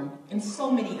Thorne and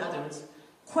so many others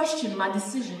question my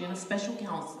decision in a special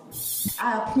counsel?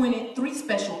 I appointed 3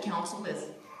 special counsel, as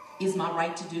is my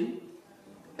right to do,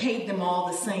 paid them all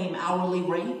the same hourly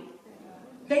rate.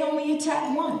 They only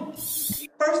attacked one.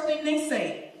 First thing they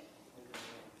say,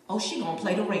 oh, she gonna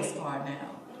play the race card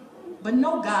now. But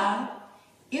no, God,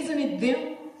 isn't it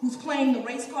them who's playing the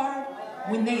race card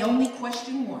when they only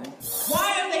question one?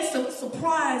 Why are they so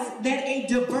surprised that a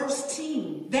diverse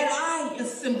team that I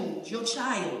assembled, your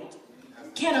child,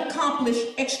 can accomplish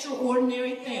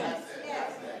extraordinary things?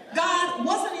 God,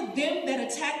 wasn't it them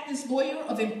that attacked this lawyer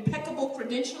of impeccable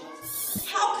credentials?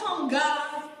 How come,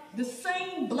 God, the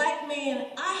same black man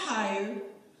I hired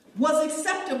was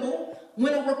acceptable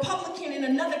when a Republican in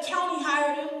another county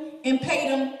hired him and paid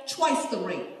him twice the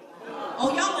rate?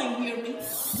 Oh, y'all ain't hear me.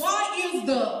 Why is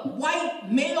the white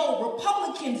male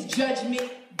Republican's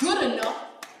judgment good enough,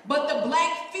 but the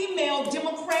black female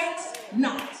Democrats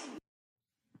not?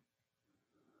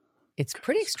 It's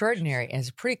pretty extraordinary, and it's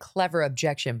a pretty clever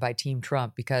objection by Team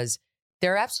Trump because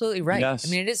they're absolutely right. Yes.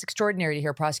 I mean, it is extraordinary to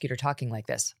hear a prosecutor talking like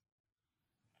this.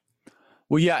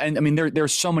 Well, yeah, and I mean,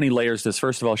 there's so many layers to this.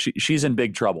 First of all, she's in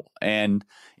big trouble. And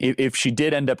if she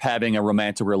did end up having a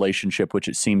romantic relationship, which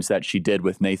it seems that she did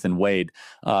with Nathan Wade,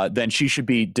 then she should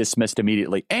be dismissed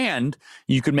immediately. And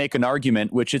you could make an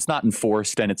argument, which it's not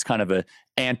enforced and it's kind of a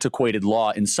antiquated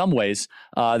law in some ways,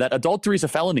 that adultery is a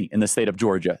felony in the state of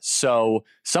Georgia. So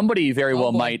somebody very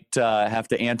well might have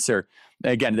to answer.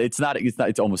 Again, it's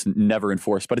almost never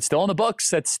enforced, but it's still on the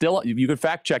books. That's still, you could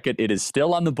fact check it. It is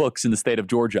still on the books in the state of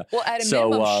Georgia. Well, at a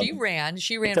minimum,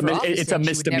 she ran for office. It's a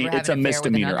misdemeanor. It's a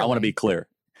misdemeanor. I want to be clear.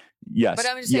 Yes. But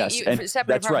I'm just saying,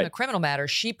 separate from the criminal matter,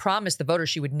 she promised the voters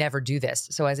she would never do this.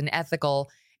 So as an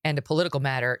ethical and a political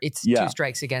matter, it's 2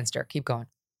 strikes against her. Keep going.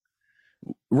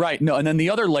 Right. No, and then the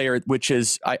other layer, which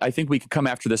is, I think we could come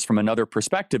after this from another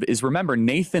perspective, is remember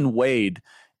Nathan Wade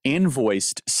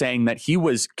invoiced saying that he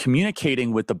was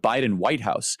communicating with the Biden White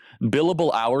House,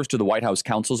 billable hours to the White House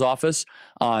counsel's office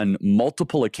on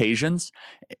multiple occasions.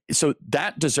 So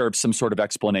that deserves some sort of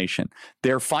explanation.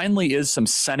 There finally is some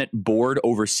Senate board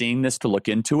overseeing this to look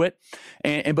into it.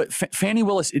 But Fani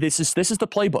Willis, this is the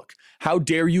playbook. How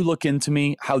dare you look into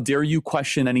me? How dare you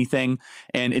question anything?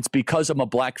 And it's because I'm a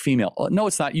black female. No,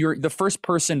 it's not. You're the first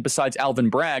person besides Alvin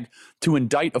Bragg to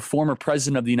indict a former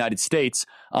president of the United States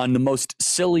on the most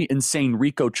silly, insane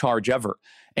RICO charge ever.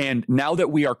 And now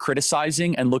that we are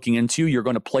criticizing and looking into, you're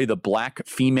going to play the black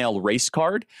female race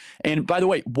card. And by the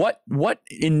way, what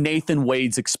in Nathan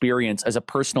Wade's experience as a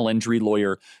personal injury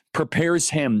lawyer prepares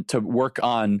him to work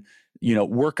on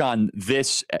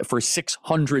this for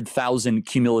 $600,000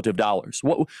 cumulative dollars?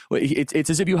 It's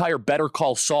as if you hire Better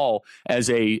Call Saul as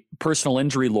a personal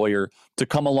injury lawyer to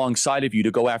come alongside of you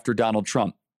to go after Donald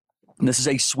Trump. This is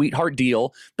a sweetheart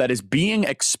deal that is being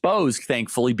exposed,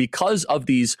 thankfully, because of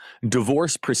these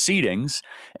divorce proceedings.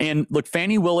 And look,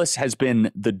 Fani Willis has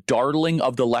been the darling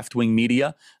of the left-wing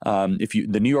media.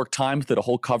 The New York Times did a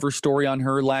whole cover story on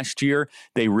her last year.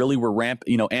 They really were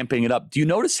amping it up. Do you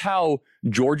notice how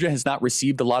Georgia has not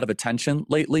received a lot of attention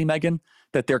lately, Megan?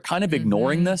 That they're kind of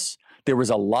ignoring this? There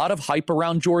was a lot of hype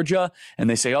around Georgia, and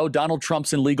they say, oh, Donald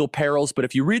Trump's in legal perils. But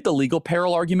if you read the legal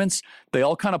peril arguments, they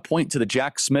all kind of point to the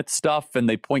Jack Smith stuff, and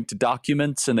they point to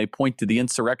documents, and they point to the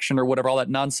insurrection or whatever, all that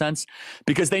nonsense,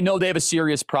 because they know they have a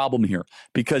serious problem here.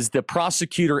 Because the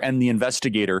prosecutor and the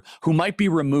investigator, who might be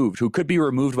removed, who could be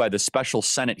removed by the special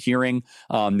Senate hearing,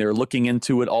 they're looking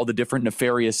into it, all the different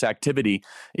nefarious activity,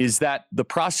 is that the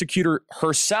prosecutor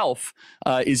herself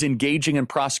is engaging in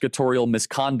prosecutorial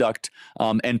misconduct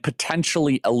and potentially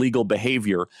illegal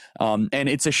behavior. And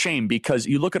it's a shame because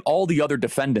you look at all the other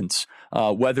defendants,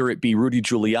 whether it be Rudy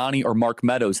Giuliani or Mark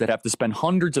Meadows, that have to spend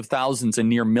hundreds of thousands and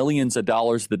near millions of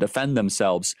dollars to defend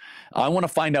themselves. I want to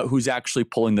find out who's actually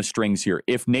pulling the strings here.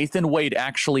 If Nathan Wade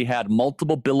actually had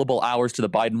multiple billable hours to the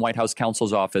Biden White House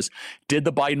counsel's office, did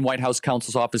the Biden White House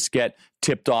counsel's office get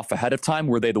tipped off ahead of time?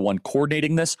 Were they the one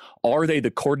coordinating this? Are they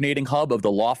the coordinating hub of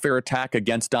the lawfare attack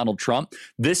against Donald Trump?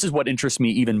 This is what interests me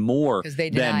even more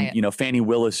than, Fani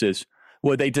Willis is.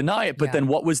 Well, they deny it, but then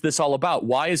what was this all about?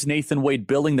 Why is Nathan Wade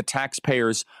billing the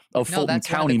taxpayers of Fulton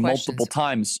County multiple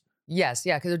times? Yes,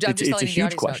 yeah, because I'm just telling you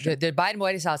the audience, the Biden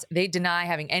White House, they deny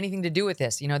having anything to do with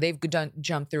this. They've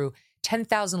jumped through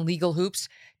 10,000 legal hoops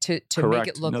to make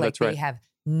it look like they have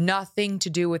nothing to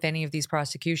do with any of these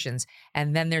prosecutions.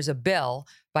 And then there's a bill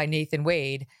by Nathan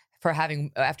Wade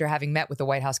after having met with the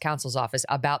White House counsel's office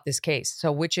about this case.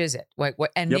 So which is it?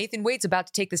 Nathan Wade's about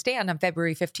to take the stand on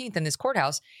February 15th in this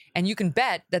courthouse. And you can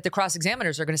bet that the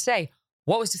cross-examiners are going to say,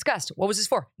 what was discussed? What was this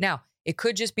for? Now, it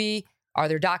could just be, are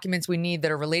there documents we need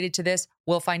that are related to this?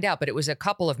 We'll find out. But it was a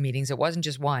couple of meetings. It wasn't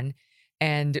just one.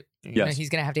 And he's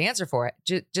going to have to answer for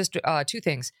it. Just two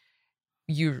things.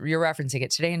 You're referencing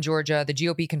it. Today in Georgia, the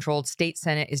GOP-controlled state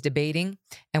Senate is debating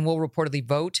and will reportedly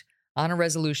vote on a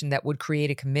resolution that would create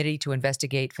a committee to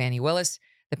investigate Fani Willis.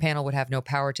 The panel would have no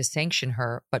power to sanction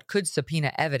her, but could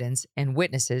subpoena evidence and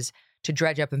witnesses to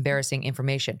dredge up embarrassing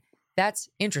information. That's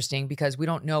interesting because we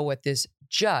don't know what this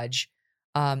judge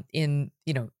in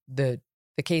the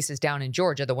cases down in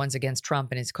Georgia, the ones against Trump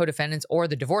and his co-defendants, or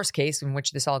the divorce case in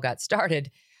which this all got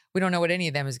started. We don't know what any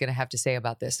of them is going to have to say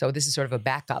about this. So this is sort of a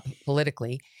backup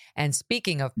politically. And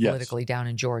speaking of politically down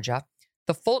in Georgia,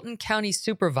 the Fulton County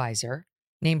supervisor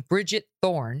named Bridget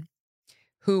Thorne,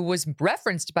 who was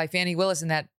referenced by Fani Willis in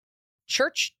that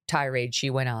church tirade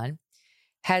she went on,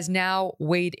 has now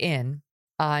weighed in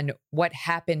on what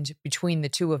happened between the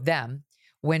two of them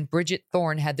when Bridget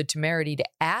Thorne had the temerity to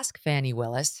ask Fani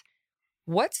Willis,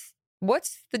 what's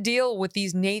the deal with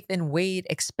these Nathan Wade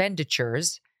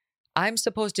expenditures? I'm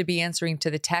supposed to be answering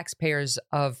to the taxpayers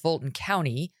of Fulton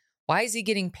County. Why is he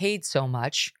getting paid so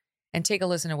much? And take a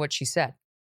listen to what she said.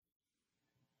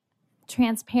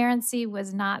 Transparency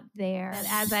was not there.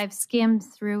 As I've skimmed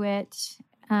through it,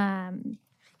 the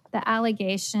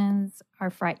allegations are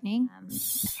frightening.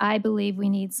 I believe we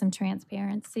need some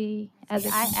transparency. As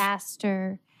I asked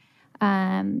her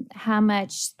how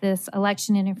much this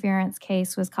election interference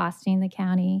case was costing the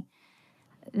county,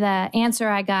 the answer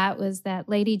I got was that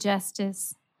Lady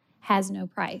Justice has no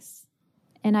price.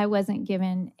 And I wasn't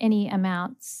given any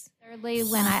amounts. Thirdly,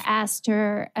 when I asked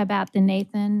her about the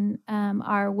Nathan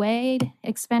R. Wade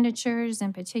expenditures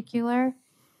in particular,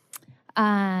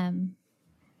 I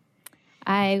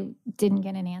didn't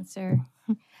get an answer.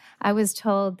 I was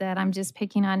told that I'm just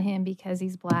picking on him because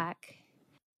he's black.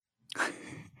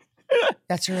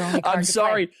 That's her only card I'm to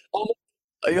sorry. play.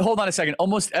 hold on a second.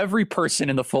 Almost every person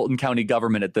in the Fulton County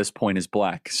government at this point is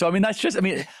black. So, I mean, that's just, I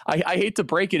mean, I hate to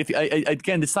break it.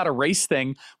 Again, it's not a race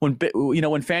thing.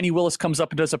 When Fani Willis comes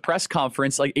up and does a press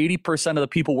conference, like 80% of the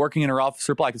people working in her office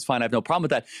are black. It's fine. I have no problem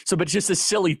with that. So, but it's just a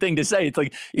silly thing to say. It's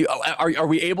like, are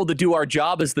we able to do our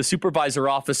job as the supervisor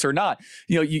office or not?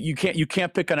 You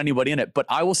can't pick on anybody in it. But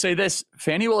I will say this,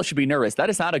 Fani Willis should be nervous. That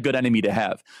is not a good enemy to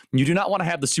have. You do not want to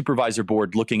have the supervisor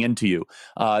board looking into you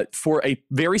for a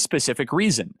very specific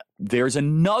reason. There's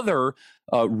another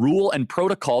rule and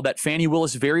protocol that Fani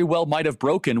Willis very well might have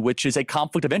broken, which is a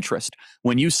conflict of interest.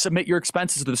 When you submit your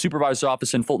expenses to the supervisor's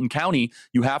office in Fulton County,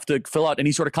 you have to fill out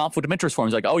any sort of conflict of interest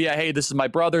forms like, oh yeah, hey, this is my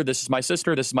brother, this is my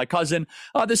sister, this is my cousin,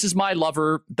 this is my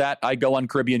lover that I go on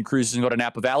Caribbean cruises and go to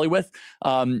Napa Valley with.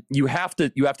 You have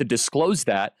to disclose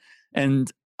that.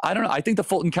 And I don't know, I think the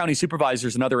Fulton County supervisor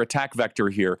is another attack vector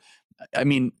here. I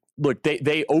mean, look,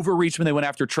 they overreached when they went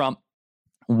after Trump.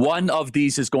 One of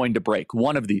these is going to break.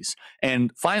 One of these.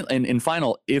 And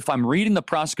final, if I'm reading the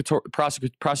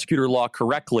prosecutor law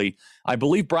correctly, I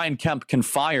believe Brian Kemp can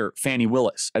fire Fani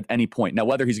Willis at any point. Now,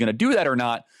 whether he's going to do that or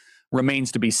not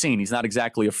remains to be seen. He's not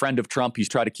exactly a friend of Trump. He's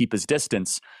tried to keep his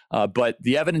distance. But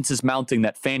the evidence is mounting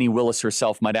that Fani Willis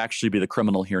herself might actually be the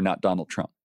criminal here, not Donald Trump.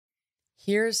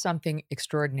 Here's something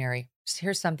extraordinary.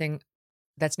 Here's something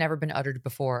that's never been uttered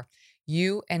before.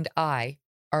 You and I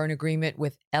are in agreement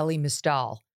with Elie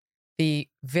Mystal, the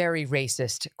very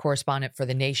racist correspondent for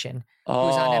The Nation,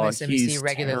 who's on MSNBC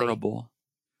regularly, terrible.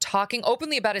 Talking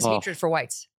openly about his hatred for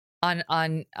whites. On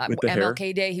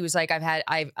MLK Day, he was like, I've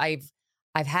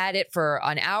had it for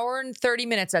an hour and 30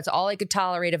 minutes. That's all I could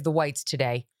tolerate of the whites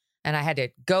today, and I had to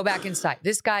go back inside.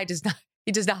 This guy does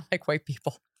not like white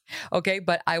people. Okay,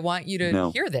 but I want you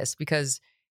to hear this because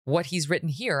what he's written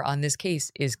here on this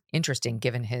case is interesting,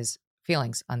 given his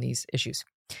feelings on these issues.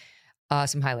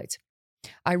 Some highlights.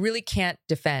 I really can't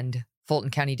defend Fulton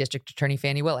County District Attorney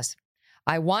Fani Willis.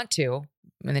 I want to,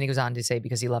 and then he goes on to say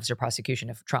because he loves her prosecution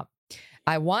of Trump.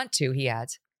 I want to, he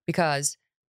adds, because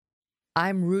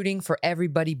I'm rooting for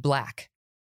everybody black.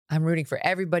 I'm rooting for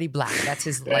everybody black. That's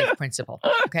his life principle.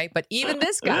 Okay, but even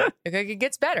this guy, it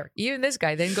gets better. Even this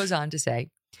guy then goes on to say,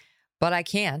 but I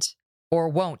can't or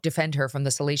won't defend her from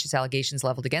the salacious allegations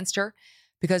leveled against her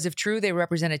because if true, they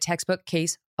represent a textbook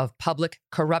case of public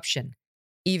corruption,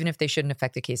 even if they shouldn't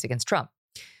affect the case against Trump.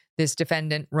 This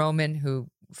defendant, Roman, who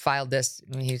filed this,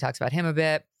 he talks about him a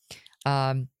bit,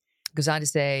 goes on to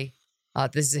say,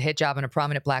 this is a hit job on a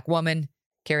prominent black woman,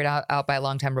 carried out by a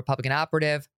longtime Republican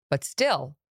operative. But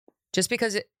still, just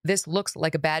because this looks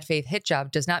like a bad faith hit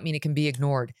job does not mean it can be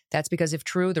ignored. That's because if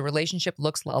true, the relationship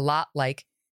looks a lot like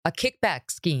a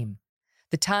kickback scheme.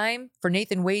 The time for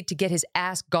Nathan Wade to get his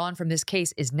ass gone from this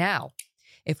case is now.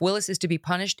 If Willis is to be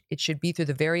punished, it should be through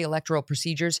the very electoral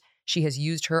procedures she has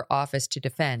used her office to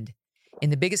defend. In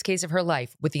the biggest case of her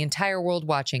life, with the entire world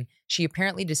watching, she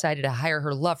apparently decided to hire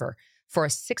her lover for a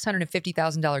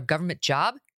 $650,000 government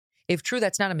job. If true,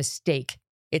 that's not a mistake.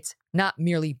 It's not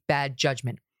merely bad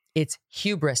judgment. It's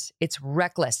hubris. It's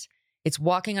reckless. It's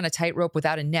walking on a tightrope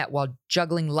without a net while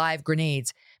juggling live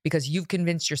grenades because you've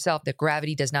convinced yourself that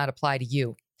gravity does not apply to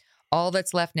you. All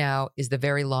that's left now is the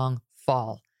very long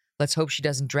fall. Let's hope she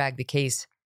doesn't drag the case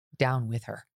down with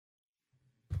her.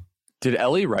 Did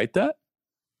Elie write that?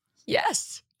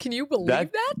 Yes. Can you believe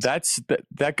that?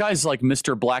 That guy's like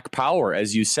Mr. Black Power,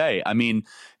 as you say. I mean,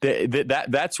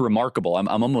 that's remarkable. I'm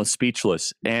almost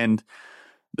speechless. And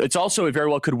it's also, it very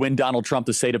well could win Donald Trump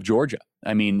the state of Georgia.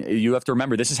 I mean, you have to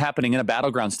remember, this is happening in a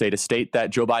battleground state, a state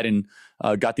that Joe Biden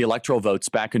got the electoral votes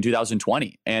back in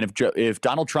 2020. And if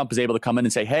Donald Trump is able to come in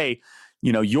and say, hey,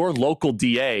 you know, your local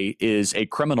DA is a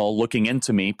criminal looking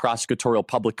into me, prosecutorial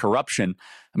public corruption.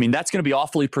 I mean, that's going to be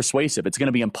awfully persuasive. It's going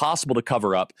to be impossible to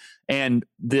cover up. And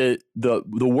the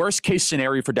worst case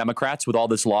scenario for Democrats with all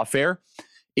this lawfare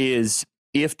is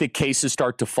if the cases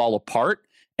start to fall apart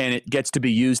and it gets to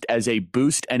be used as a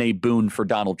boost and a boon for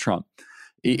Donald Trump.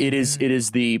 It is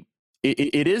the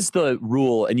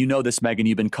rule, and you know this, Megan,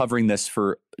 you've been covering this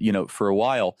for a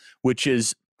while, which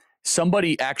is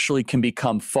somebody actually can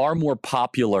become far more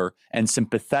popular and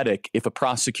sympathetic if a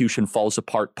prosecution falls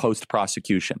apart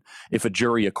post-prosecution, if a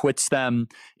jury acquits them,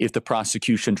 if the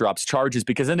prosecution drops charges,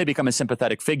 because then they become a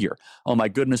sympathetic figure. Oh my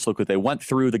goodness, look what they went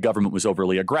through. The government was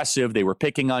overly aggressive. They were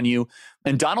picking on you.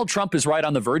 And Donald Trump is right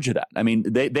on the verge of that. I mean,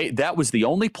 that was the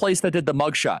only place that did the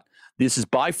mugshot. This is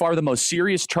by far the most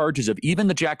serious charges of even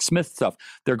the Jack Smith stuff.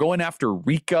 They're going after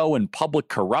RICO and public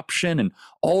corruption and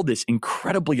all this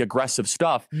incredibly aggressive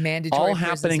stuff. Mandatory all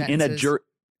happening in a jury.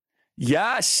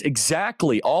 Yes,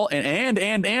 exactly. All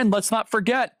and let's not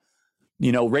forget,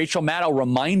 Rachel Maddow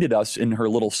reminded us in her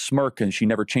little smirk, and she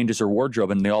never changes her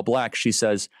wardrobe in the all black. She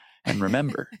says, and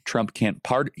remember, Trump can't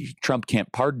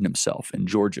pardon himself in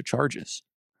Georgia charges.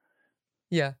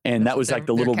 Yeah. And that was like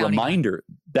the little reminder.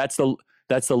 That's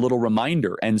the little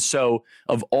reminder. And so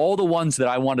of all the ones that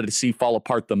I wanted to see fall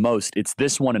apart the most, it's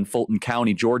this one in Fulton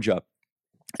County, Georgia.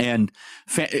 And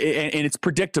it's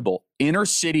predictable. Inner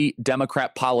city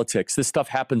Democrat politics, this stuff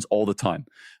happens all the time,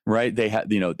 right? They have,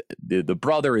 the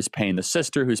brother is paying the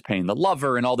sister who's paying the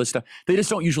lover and all this stuff. They just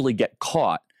don't usually get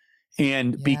caught.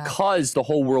 And because the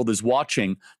whole world is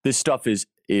watching, this stuff is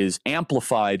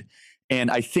amplified. And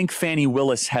I think Fani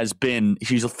Willis she's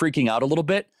freaking out a little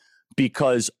bit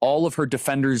because all of her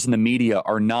defenders in the media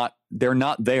they're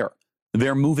not there.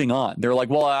 They're moving on. They're like,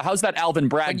 well, how's that Alvin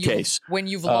Bragg case? When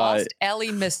you've lost Ellie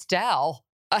Mistel,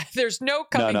 there's no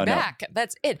coming back. No.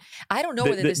 That's it. I don't know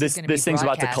whether this is going to be broadcast. This thing's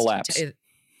about to collapse.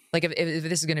 If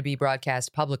this is going to be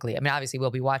broadcast publicly. I mean, obviously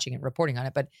we'll be watching it, reporting on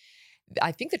it, but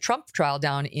I think the Trump trial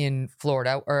down in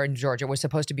Florida or in Georgia was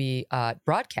supposed to be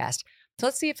broadcast. So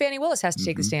let's see if Fani Willis has to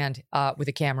take the stand with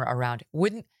a camera around.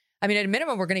 At a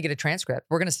minimum, we're going to get a transcript.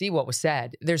 We're going to see what was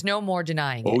said. There's no more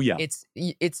denying it. Oh, yeah. It's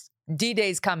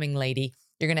D-Day's coming, lady.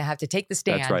 You're going to have to take the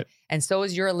stand. That's right. And so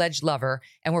is your alleged lover.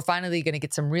 And we're finally going to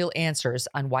get some real answers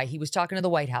on why he was talking to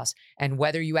the White House and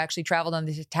whether you actually traveled on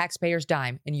the taxpayer's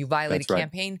dime and you violated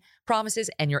campaign promises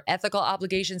and your ethical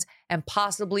obligations and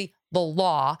possibly the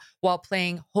law while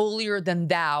playing holier than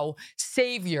thou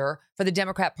savior for the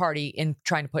Democrat Party in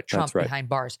trying to put Trump behind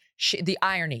bars. The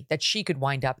irony that she could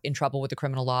wind up in trouble with the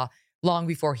criminal law long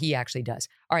before he actually does.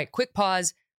 All right, quick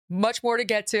pause. Much more to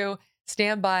get to.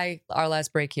 Stand by our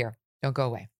last break here. Don't go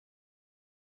away.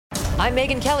 I'm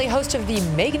Megyn Kelly, host of The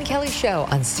Megyn Kelly Show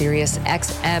on Sirius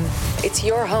XM. It's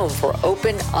your home for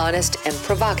open, honest, and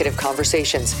provocative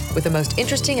conversations with the most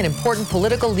interesting and important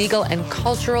political, legal, and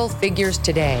cultural figures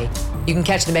today. You can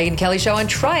catch The Megyn Kelly Show on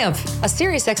Triumph, a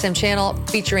Sirius XM channel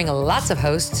featuring lots of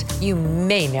hosts you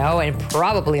may know and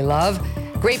probably love.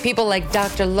 Great people like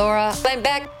Dr. Laura, Glenn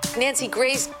Beck, Nancy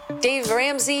Grace, Dave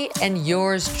Ramsey, and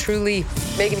yours truly,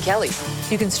 Megyn Kelly.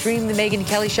 You can stream The Megyn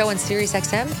Kelly Show on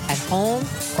SiriusXM at home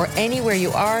or anywhere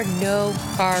you are. No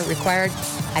car required.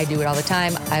 I do it all the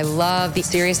time. I love the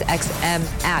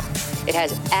SiriusXM app. It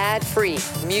has ad-free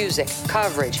music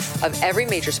coverage of every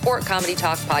major sport, comedy,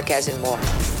 talk, podcast, and more.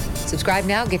 Subscribe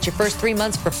now. Get your first 3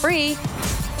 months for free.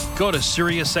 Go to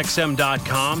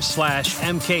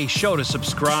SiriusXM.com/MK Show to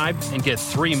subscribe and get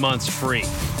 3 months free.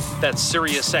 That's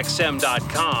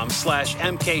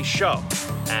SiriusXM.com/MK Show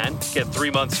and get 3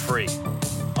 months free.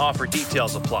 Offer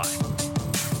details apply.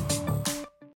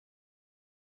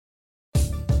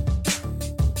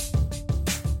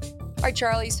 All right,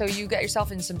 Charlie, so you got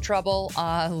yourself in some trouble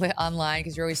online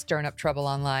because you're always stirring up trouble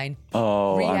online.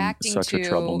 Oh, I'm such a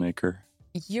troublemaker.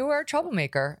 You are a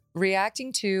troublemaker.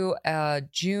 Reacting to a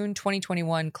June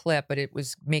 2021 clip, but it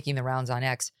was making the rounds on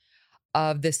X,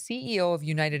 of the CEO of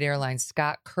United Airlines,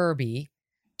 Scott Kirby,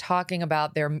 talking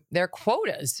about their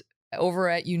quotas over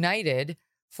at United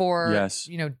for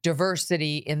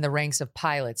diversity in the ranks of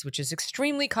pilots, which is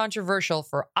extremely controversial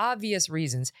for obvious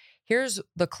reasons. Here's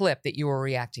the clip that you were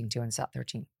reacting to in South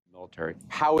 13. Military.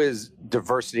 How is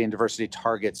diversity and diversity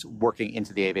targets working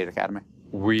into the Aviation Academy?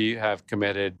 We have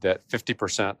committed that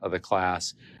 50% of the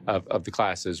class of the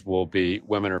classes will be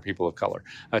women or people of color.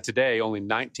 Today, only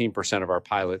 19% of our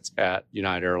pilots at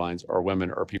United Airlines are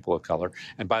women or people of color.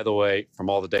 And by the way, from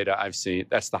all the data I've seen,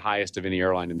 that's the highest of any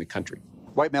airline in the country.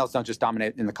 White males don't just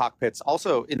dominate in the cockpits,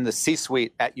 also in the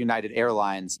C-suite at United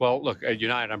Airlines. Well, look, at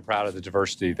United, I'm proud of the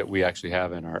diversity that we actually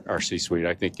have in our C-suite.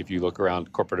 I think if you look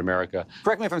around corporate America.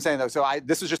 Correct me if I'm saying, though, so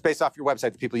this was just based off your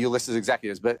website, the people you list as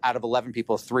executives, but out of 11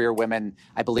 people, 3 are women.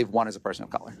 I believe 1 is a person of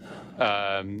color.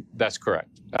 That's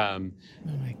correct. Oh,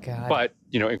 my God. But,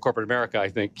 in corporate America, I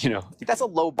think. That's a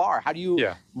low bar. How do you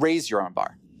raise your own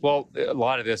bar? Well, a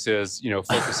lot of this is,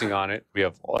 focusing on it. We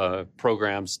have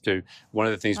programs one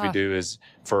of the things we do is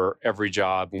for every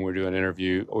job when we do an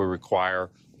interview, we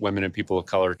require women and people of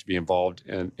color to be involved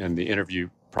in the interview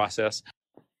process.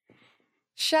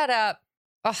 Shut up.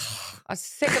 Oh, I'm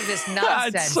sick of this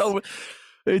nonsense.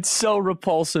 It's so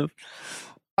repulsive.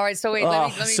 All right, so wait, let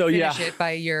me finish it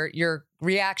by your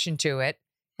reaction to it.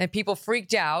 And people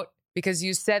freaked out because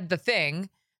you said the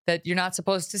thing that you're not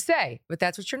supposed to say, but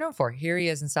that's what you're known for. Here he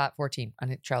is in SOT 14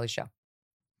 on Charlie's show.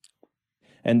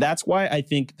 And that's why I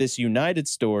think this United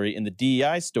story and the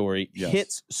DEI story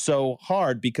hits so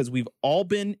hard, because we've all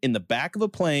been in the back of a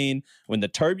plane when the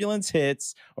turbulence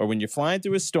hits or when you're flying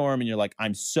through a storm and you're like,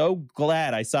 I'm so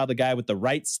glad I saw the guy with the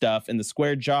right stuff and the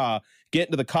square jaw get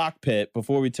into the cockpit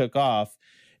before we took off.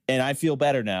 And I feel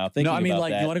better now thinking No, I mean, about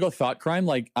like, that. you want to go thought crime?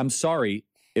 Like, I'm sorry.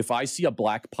 If I see a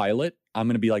black pilot, I'm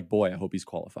going to be like, boy, I hope he's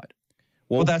qualified.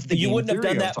 Well, that's the you game wouldn't have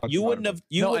theory done I was that. talking You about. wouldn't have.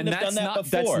 You No, wouldn't and have done that's that not,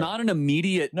 before. That's not an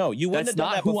immediate. No, you wouldn't that's have done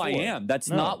not that who before. I am. That's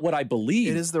No. not what I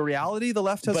believe. It is the reality the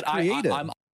left has But created.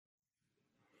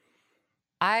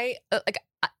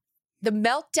 The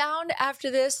meltdown after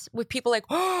this with people like,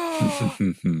 oh,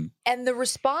 and the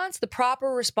response, the proper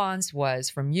response was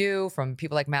from you, from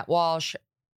people like Matt Walsh.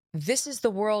 This is the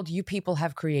world you people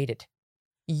have created.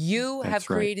 You have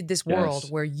created this world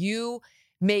where you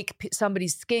make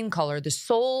somebody's skin color the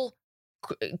sole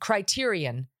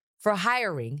criterion for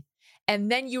hiring.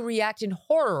 And then you react in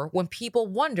horror when people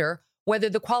wonder whether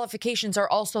the qualifications are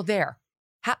also there.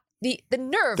 The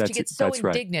nerve to get so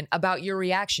indignant about your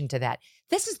reaction to that.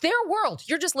 This is their world.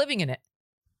 You're just living in it.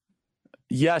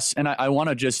 Yes, and I want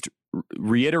to just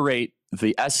reiterate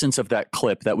the essence of that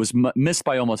clip that was missed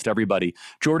by almost everybody.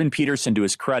 Jordan Peterson, to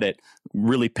his credit,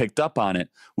 really picked up on it,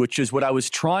 which is what I was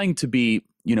trying to be,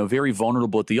 very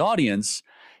vulnerable with the audience,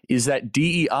 is that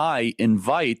DEI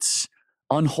invites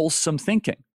unwholesome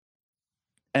thinking.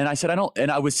 And I said,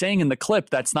 I was saying in the clip,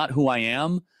 that's not who I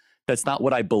am. That's not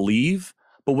what I believe.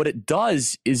 But what it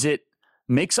does is it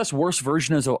makes us worse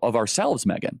versions of ourselves,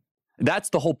 Megan. That's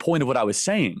the whole point of what I was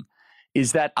saying,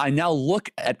 is that I now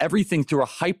look at everything through a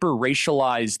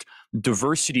hyper-racialized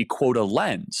diversity quota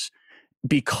lens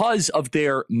because of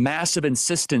their massive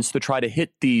insistence to try to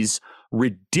hit these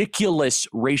ridiculous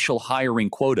racial hiring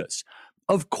quotas.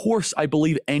 Of course, I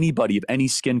believe anybody of any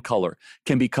skin color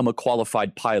can become a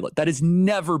qualified pilot. That has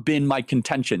never been my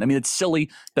contention. I mean, it's silly.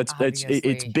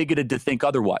 It's bigoted to think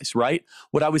otherwise, right?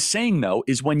 What I was saying, though,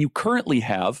 is when you currently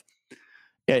have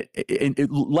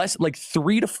less like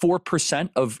 3 to 4%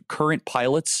 of current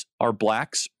pilots are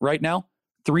blacks right now,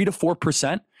 3 to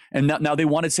 4%. And now they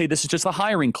want to say this is just a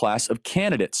hiring class of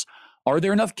candidates. Are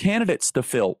there enough candidates to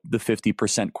fill the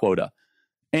 50% quota?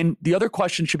 And the other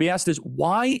question should be asked is,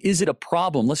 why is it a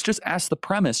problem? Let's just ask the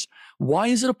premise. Why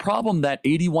is it a problem that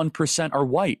 81% are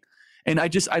white? And I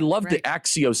love the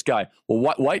Axios guy.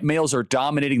 Well, white males are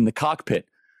dominating the cockpit.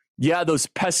 Yeah, those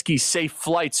pesky safe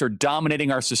flights are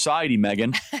dominating our society,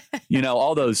 Megan.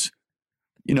 all those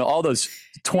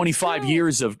 25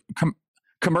 years of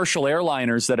commercial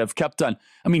airliners that have kept on,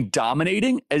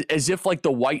 dominating as if like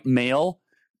the white male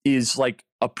is like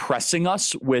oppressing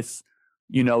us with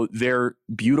their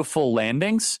beautiful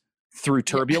landings through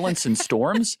turbulence and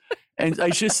storms. And I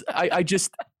just,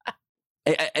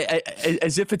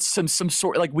 as if it's some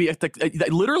sort, like we have to,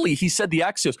 literally, he said the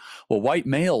Axios, well, white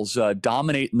males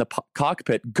dominate in the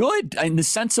cockpit. Good. In the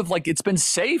sense of like, it's been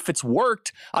safe. It's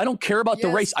worked. I don't care about the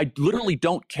race. I literally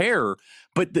don't care.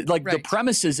 But the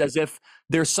premise is as if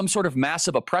there's some sort of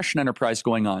massive oppression enterprise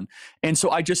going on. And so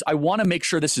I want to make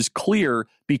sure this is clear,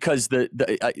 because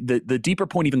the deeper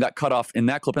point even got cut off in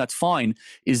that clip, and that's fine,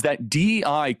 is that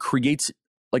DEI creates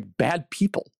like bad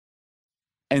people.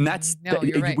 And that's,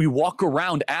 we walk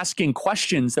around asking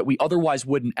questions that we otherwise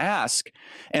wouldn't ask.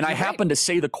 And I happen to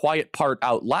say the quiet part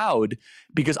out loud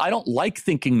because I don't like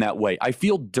thinking that way. I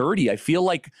feel dirty. I feel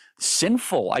like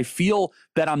sinful. I feel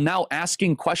that I'm now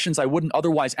asking questions I wouldn't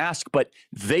otherwise ask, but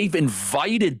they've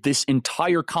invited this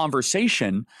entire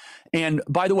conversation. And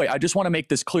by the way, I just want to make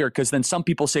this clear, because then some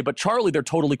people say, but Charlie, they're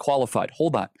totally qualified.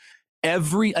 Hold on.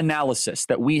 Every analysis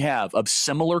that we have of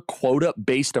similar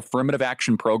quota-based affirmative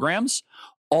action programs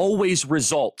always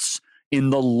results in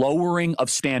the lowering of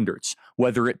standards,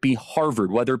 whether it be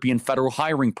Harvard, whether it be in federal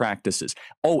hiring practices.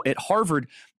 Oh, at Harvard,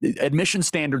 admission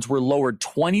standards were lowered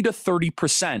 20 to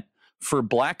 30% for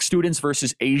black students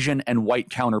versus Asian and white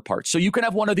counterparts. So you can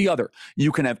have one or the other.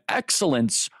 You can have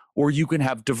excellence or you can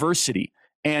have diversity.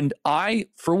 And I,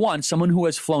 for one, someone who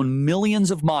has flown millions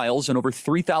of miles and over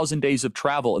 3,000 days of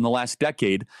travel in the last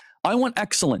decade, I want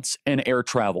excellence in air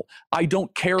travel. I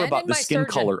don't care about the skin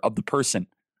color of the person.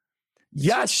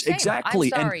 Yes,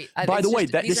 exactly. And by the way,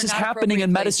 this is happening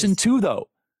in medicine too, though.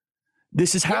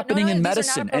 This is happening in medicine.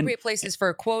 These are not appropriate places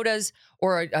for quotas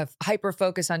or a hyper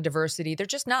focus on diversity. They're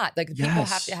just not. Like, people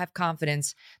have to have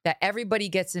confidence that everybody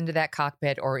gets into that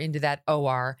cockpit or into that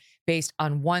OR based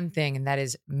on one thing, and that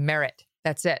is merit.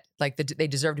 That's it. Like, they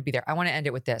deserve to be there. I want to end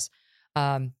it with this.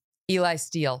 Eli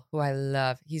Steele, who I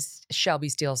love, he's Shelby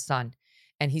Steele's son.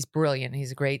 And he's brilliant.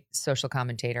 He's a great social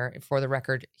commentator. For the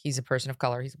record, he's a person of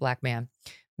color. He's a black man,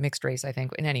 mixed race, I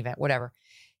think, in any event, whatever.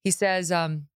 He says,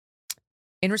 in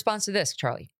response to this,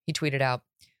 Charlie, he tweeted out,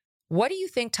 what do you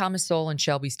think Thomas Sowell and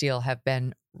Shelby Steele have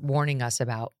been warning us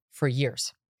about for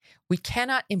years? We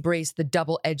cannot embrace the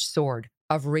double-edged sword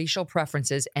of racial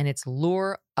preferences and its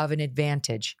lure of an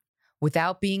advantage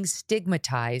without being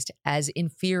stigmatized as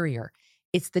inferior.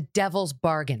 It's the devil's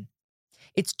bargain.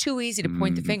 It's too easy to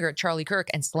point the finger at Charlie Kirk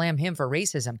and slam him for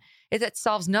racism. That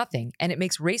solves nothing, and it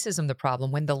makes racism the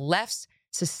problem when the left's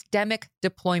systemic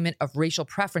deployment of racial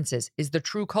preferences is the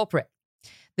true culprit.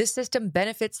 This system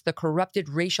benefits the corrupted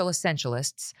racial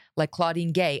essentialists like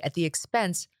Claudine Gay at the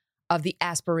expense of the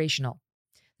aspirational.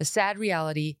 The sad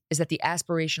reality is that the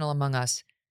aspirational among us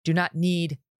do not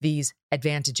need these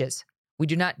advantages. We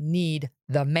do not need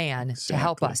the man to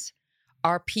help us.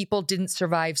 Our people didn't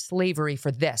survive slavery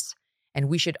for this, and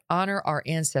we should honor our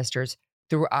ancestors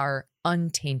through our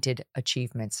untainted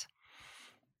achievements.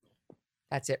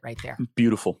 That's it right there.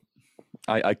 Beautiful.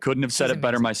 I couldn't have said it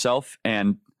better myself,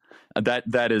 and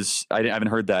that is, I haven't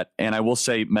heard that. And I will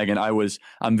say, Megan,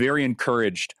 I'm very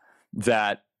encouraged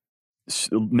that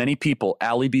many people,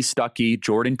 Allie B. Stuckey,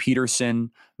 Jordan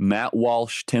Peterson, Matt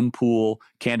Walsh, Tim Pool,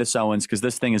 Candace Owens, because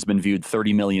this thing has been viewed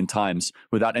 30 million times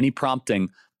without any prompting.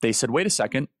 They said, wait a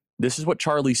second, this is what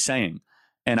Charlie's saying.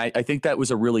 And I think that was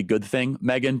a really good thing,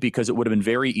 Megan, because it would have been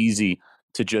very easy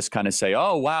to just kind of say,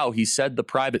 oh, wow, he said the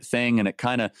private thing. And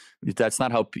that's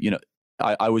not how,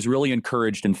 I was really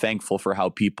encouraged and thankful for how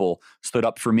people stood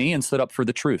up for me and stood up for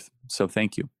the truth. So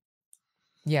thank you.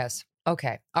 Yes.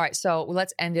 Okay. All right. So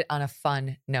let's end it on a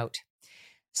fun note.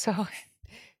 So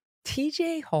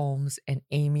TJ Holmes and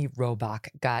Amy Robach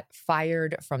got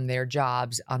fired from their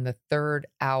jobs on the third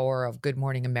hour of Good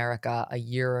Morning America a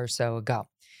year or so ago.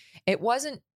 It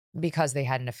wasn't because they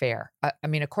had an affair. I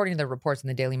mean, according to the reports in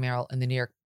the Daily Mail and the New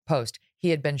York Post, he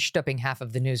had been stooping half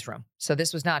of the newsroom. So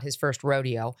this was not his first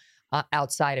rodeo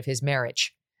outside of his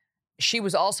marriage. She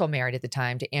was also married at the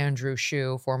time to Andrew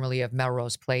Shue, formerly of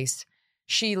Melrose Place.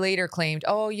 She later claimed,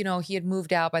 he had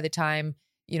moved out by the time,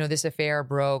 this affair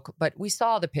broke. But we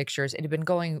saw the pictures. It had been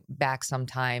going back some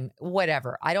time,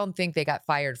 whatever. I don't think they got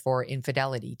fired for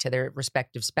infidelity to their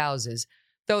respective spouses,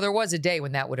 though there was a day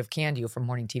when that would have canned you from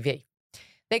morning TV.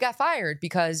 They got fired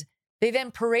because they then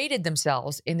paraded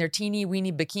themselves in their teeny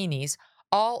weeny bikinis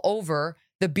all over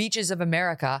the beaches of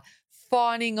America,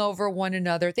 fawning over one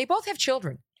another. They both have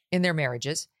children in their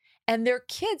marriages, and their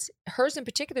kids, hers in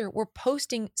particular, were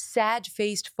posting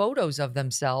sad-faced photos of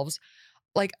themselves,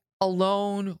 like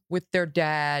alone with their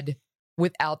dad,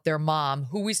 without their mom,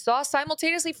 who we saw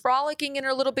simultaneously frolicking in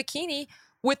her little bikini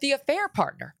with the affair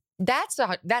partner. That's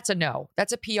a no.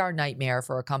 That's a PR nightmare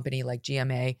for a company like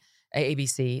GMA,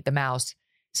 ABC, the Mouse.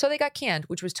 So they got canned,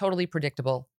 which was totally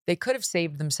predictable. They could have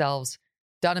saved themselves,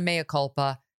 done a mea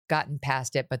culpa, gotten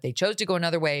past it, but they chose to go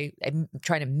another way and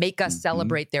trying to make us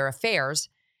celebrate their affairs.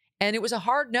 And it was a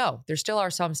hard no. There still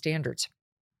are some standards.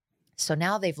 So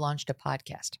now they've launched a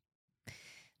podcast.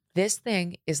 This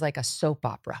thing is like a soap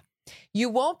opera. You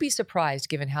won't be surprised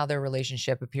given how their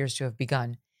relationship appears to have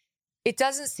begun. It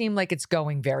doesn't seem like it's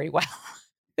going very well.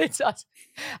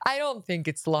 I don't think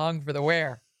it's long for the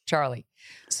wear, Charlie.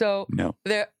 So no.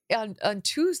 On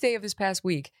Tuesday of this past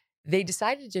week, they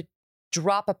decided to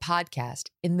drop a podcast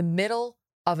in the middle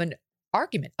of an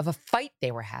argument, of a fight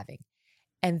they were having.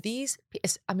 And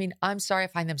I'm sorry, I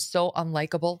find them so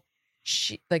unlikable.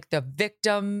 The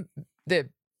victim,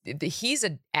 he's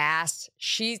an ass.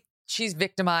 She's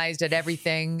victimized at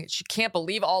everything. She can't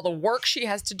believe all the work she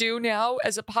has to do now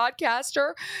as a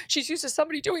podcaster. She's used to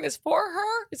somebody doing this for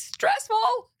her. It's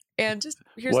stressful. And just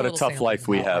here's what a tough life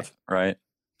we have, right?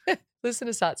 Listen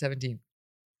to SOT 17.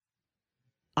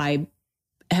 I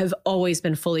have always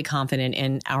been fully confident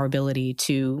in our ability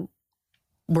to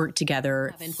work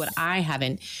together. What I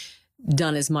haven't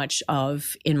done as much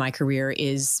of in my career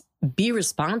is be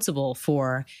responsible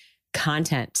for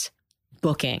content,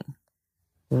 booking,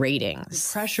 ratings.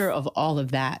 The pressure of all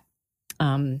of that,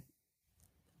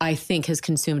 I think, has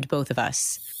consumed both of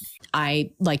us.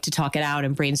 I like to talk it out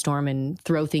and brainstorm and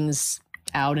throw things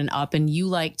out and up, and you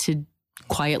like to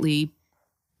quietly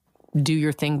do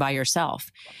your thing by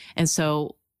yourself. And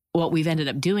so what we've ended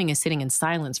up doing is sitting in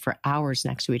silence for hours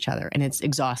next to each other, and it's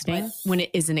exhausting. Right. When it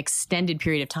is an extended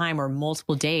period of time or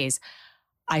multiple days,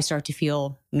 I start to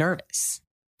feel nervous.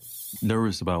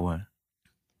 Nervous about what?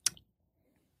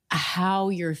 How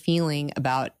you're feeling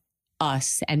about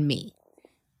us and me.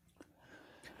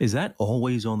 Is that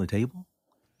always on the table?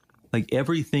 Like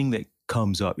everything that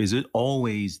comes up, is it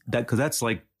always that? Because that's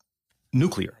like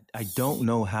nuclear. I don't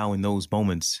know how in those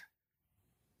moments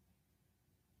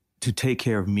to take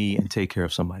care of me and take care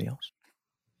of somebody else.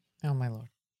 Oh, my Lord.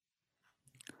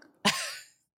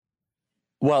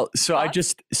 Well, so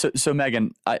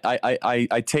Megan,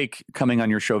 I take coming on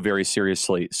your show very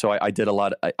seriously. So I did a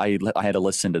lot. I had to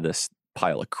listen to this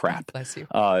pile of crap. Bless you.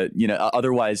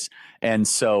 Otherwise, and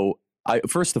so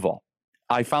first of all,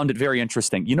 I found it very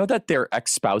interesting. You know that their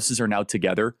ex-spouses are now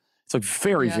together. It's like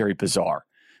very bizarre.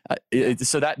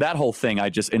 So that whole thing, I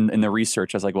just in the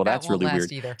research, I was like, well, that's really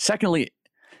weird. Either. Secondly,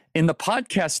 in the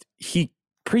podcast, he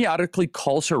periodically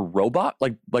calls her robot,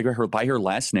 like her by her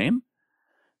last name.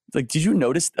 Like, did you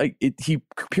notice? He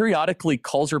periodically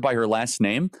calls her by her last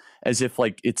name as if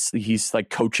like he's like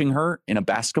coaching her in a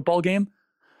basketball game.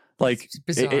 Like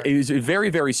it is very,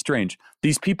 very strange.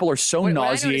 These people are so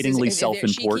nauseatingly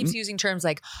self-important. She keeps using terms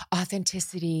like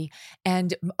authenticity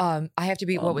and I have to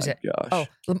be. What was it? Gosh.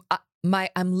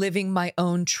 I'm living my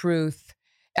own truth.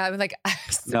 I'm like,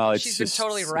 no, she's been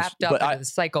totally wrapped up into the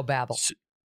psychobabble.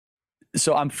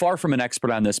 So I'm far from an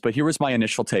expert on this, but here was my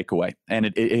initial takeaway, and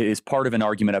it is part of an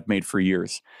argument I've made for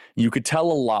years. You could tell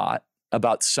a lot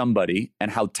about somebody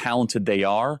and how talented they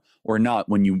are or not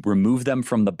when you remove them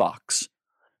from the box.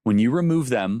 When you remove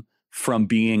them from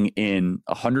being in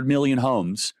 100 million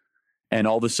homes and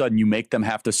all of a sudden you make them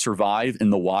have to survive in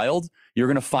the wild, you're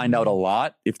going to find out a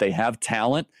lot if they have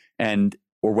talent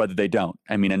or whether they don't.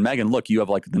 I mean, and Megan, look, you have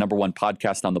like the #1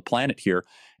 podcast on the planet here.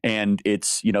 And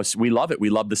it's, we love it. We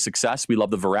love the success. We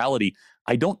love the virality.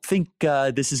 I don't think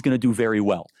this is going to do very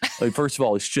well. Like, first of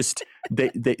all, it's just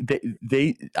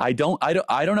I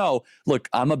don't know. Look,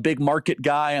 I'm a big market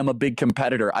guy. I'm a big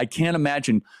competitor. I can't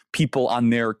imagine people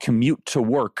on their commute to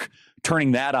work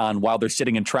turning that on while they're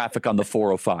sitting in traffic on the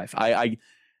 405.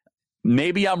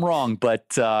 Maybe I'm wrong, but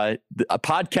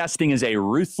podcasting is a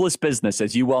ruthless business,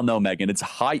 as you well know, Megan. It's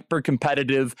hyper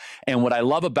competitive. And what I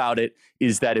love about it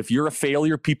is that if you're a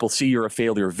failure, people see you're a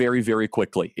failure very, very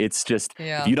quickly. It's just,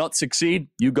 if you don't succeed,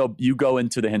 you go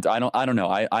into the hint. I don't know.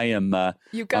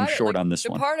 I'm short on this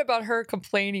one. The part about her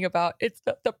complaining about it's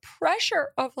the pressure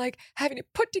of like having to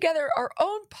put together our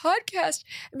own podcast.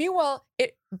 Meanwhile,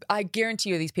 I guarantee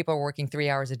you these people are working 3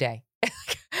 hours a day.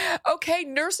 Okay,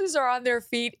 nurses are on their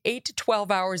feet 8 to 12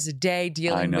 hours a day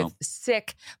dealing with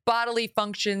sick bodily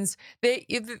functions. They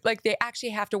actually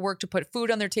have to work to put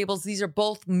food on their tables. These are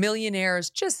both millionaires.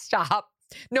 Just stop.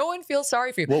 No one feels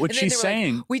sorry for you. What was she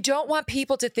saying? Like, we don't want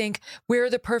people to think we're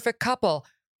the perfect couple.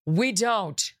 We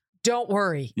don't. Don't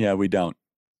worry. Yeah, we don't.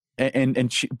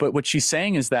 But what she's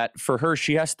saying is that for her,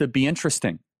 she has to be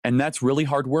interesting. And that's really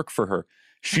hard work for her.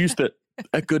 She used to,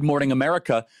 at Good Morning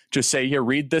America, just say, here,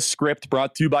 read this script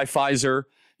brought to you by Pfizer.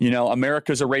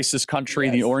 America's a racist country.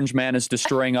 Yes. The orange man is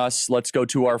destroying us. Let's go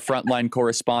to our frontline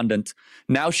correspondent.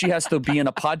 Now she has to be in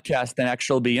a podcast and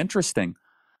actually be interesting.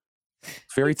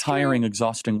 Very tiring,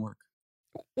 exhausting work.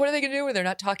 What are they going to do when they're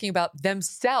not talking about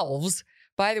themselves?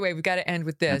 By the way, we've got to end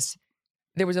with this.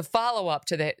 There was a follow-up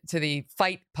to the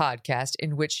Fight podcast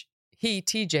in which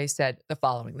TJ, said the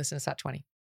following. Listen to SOT 20.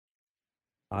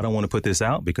 I don't want to put this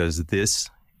out because this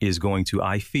is going to,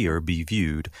 I fear, be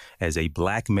viewed as a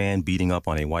black man beating up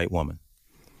on a white woman.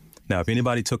 Now, if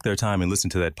anybody took their time and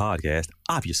listened to that podcast,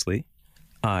 obviously,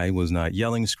 I was not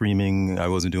yelling, screaming. I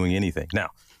wasn't doing anything.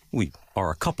 Now, we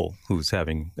are a couple who's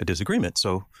having a disagreement,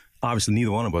 so obviously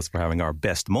neither one of us were having our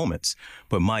best moments.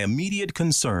 But my immediate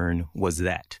concern was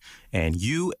that. And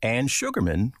you and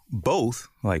Sugarman both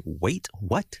like, wait,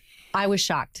 what? I was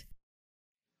shocked.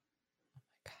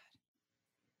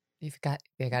 They got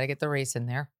to get the race in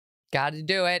there. Got to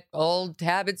do it. Old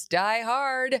habits die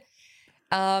hard.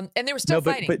 And they were still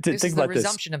fighting. But this is the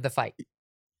resumption of the fight.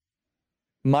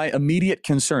 My immediate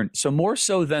concern, so more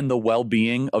so than the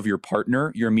well-being of your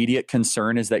partner, your immediate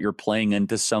concern is that you're playing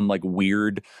into some like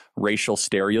weird racial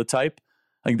stereotype.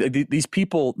 Like these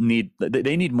people need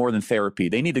more than therapy.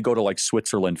 They need to go to like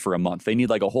Switzerland for a month. They need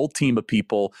like a whole team of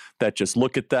people that just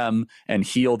look at them and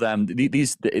heal them.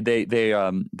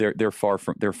 They're far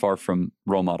from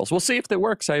role models. We'll see if that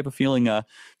works. I have a feeling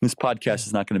this podcast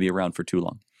is not going to be around for too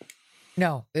long.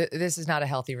 No, this is not a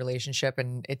healthy relationship,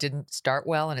 and it didn't start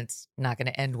well, and it's not going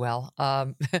to end well.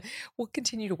 We'll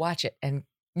continue to watch it and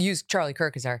use Charlie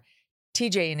Kirk as our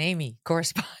TJ and Amy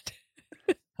correspondent.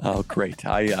 Oh, great.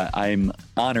 I'm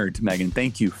honored, Megan.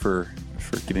 Thank you for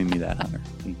giving me that honor.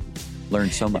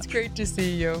 Learned so much. It's great to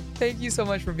see you. Thank you so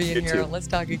much for being here. Too. Let's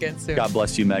talk again soon. God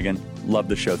bless you, Megan. Love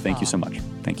the show. Thank you so much.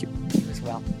 Thank you. You as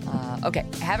well. Okay.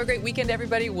 Have a great weekend,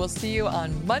 everybody. We'll see you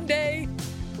on Monday.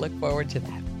 Look forward to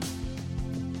that.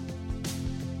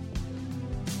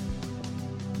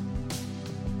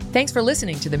 Thanks for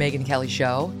listening to The Megyn Kelly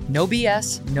Show. No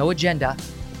BS, no agenda,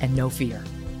 and no fear.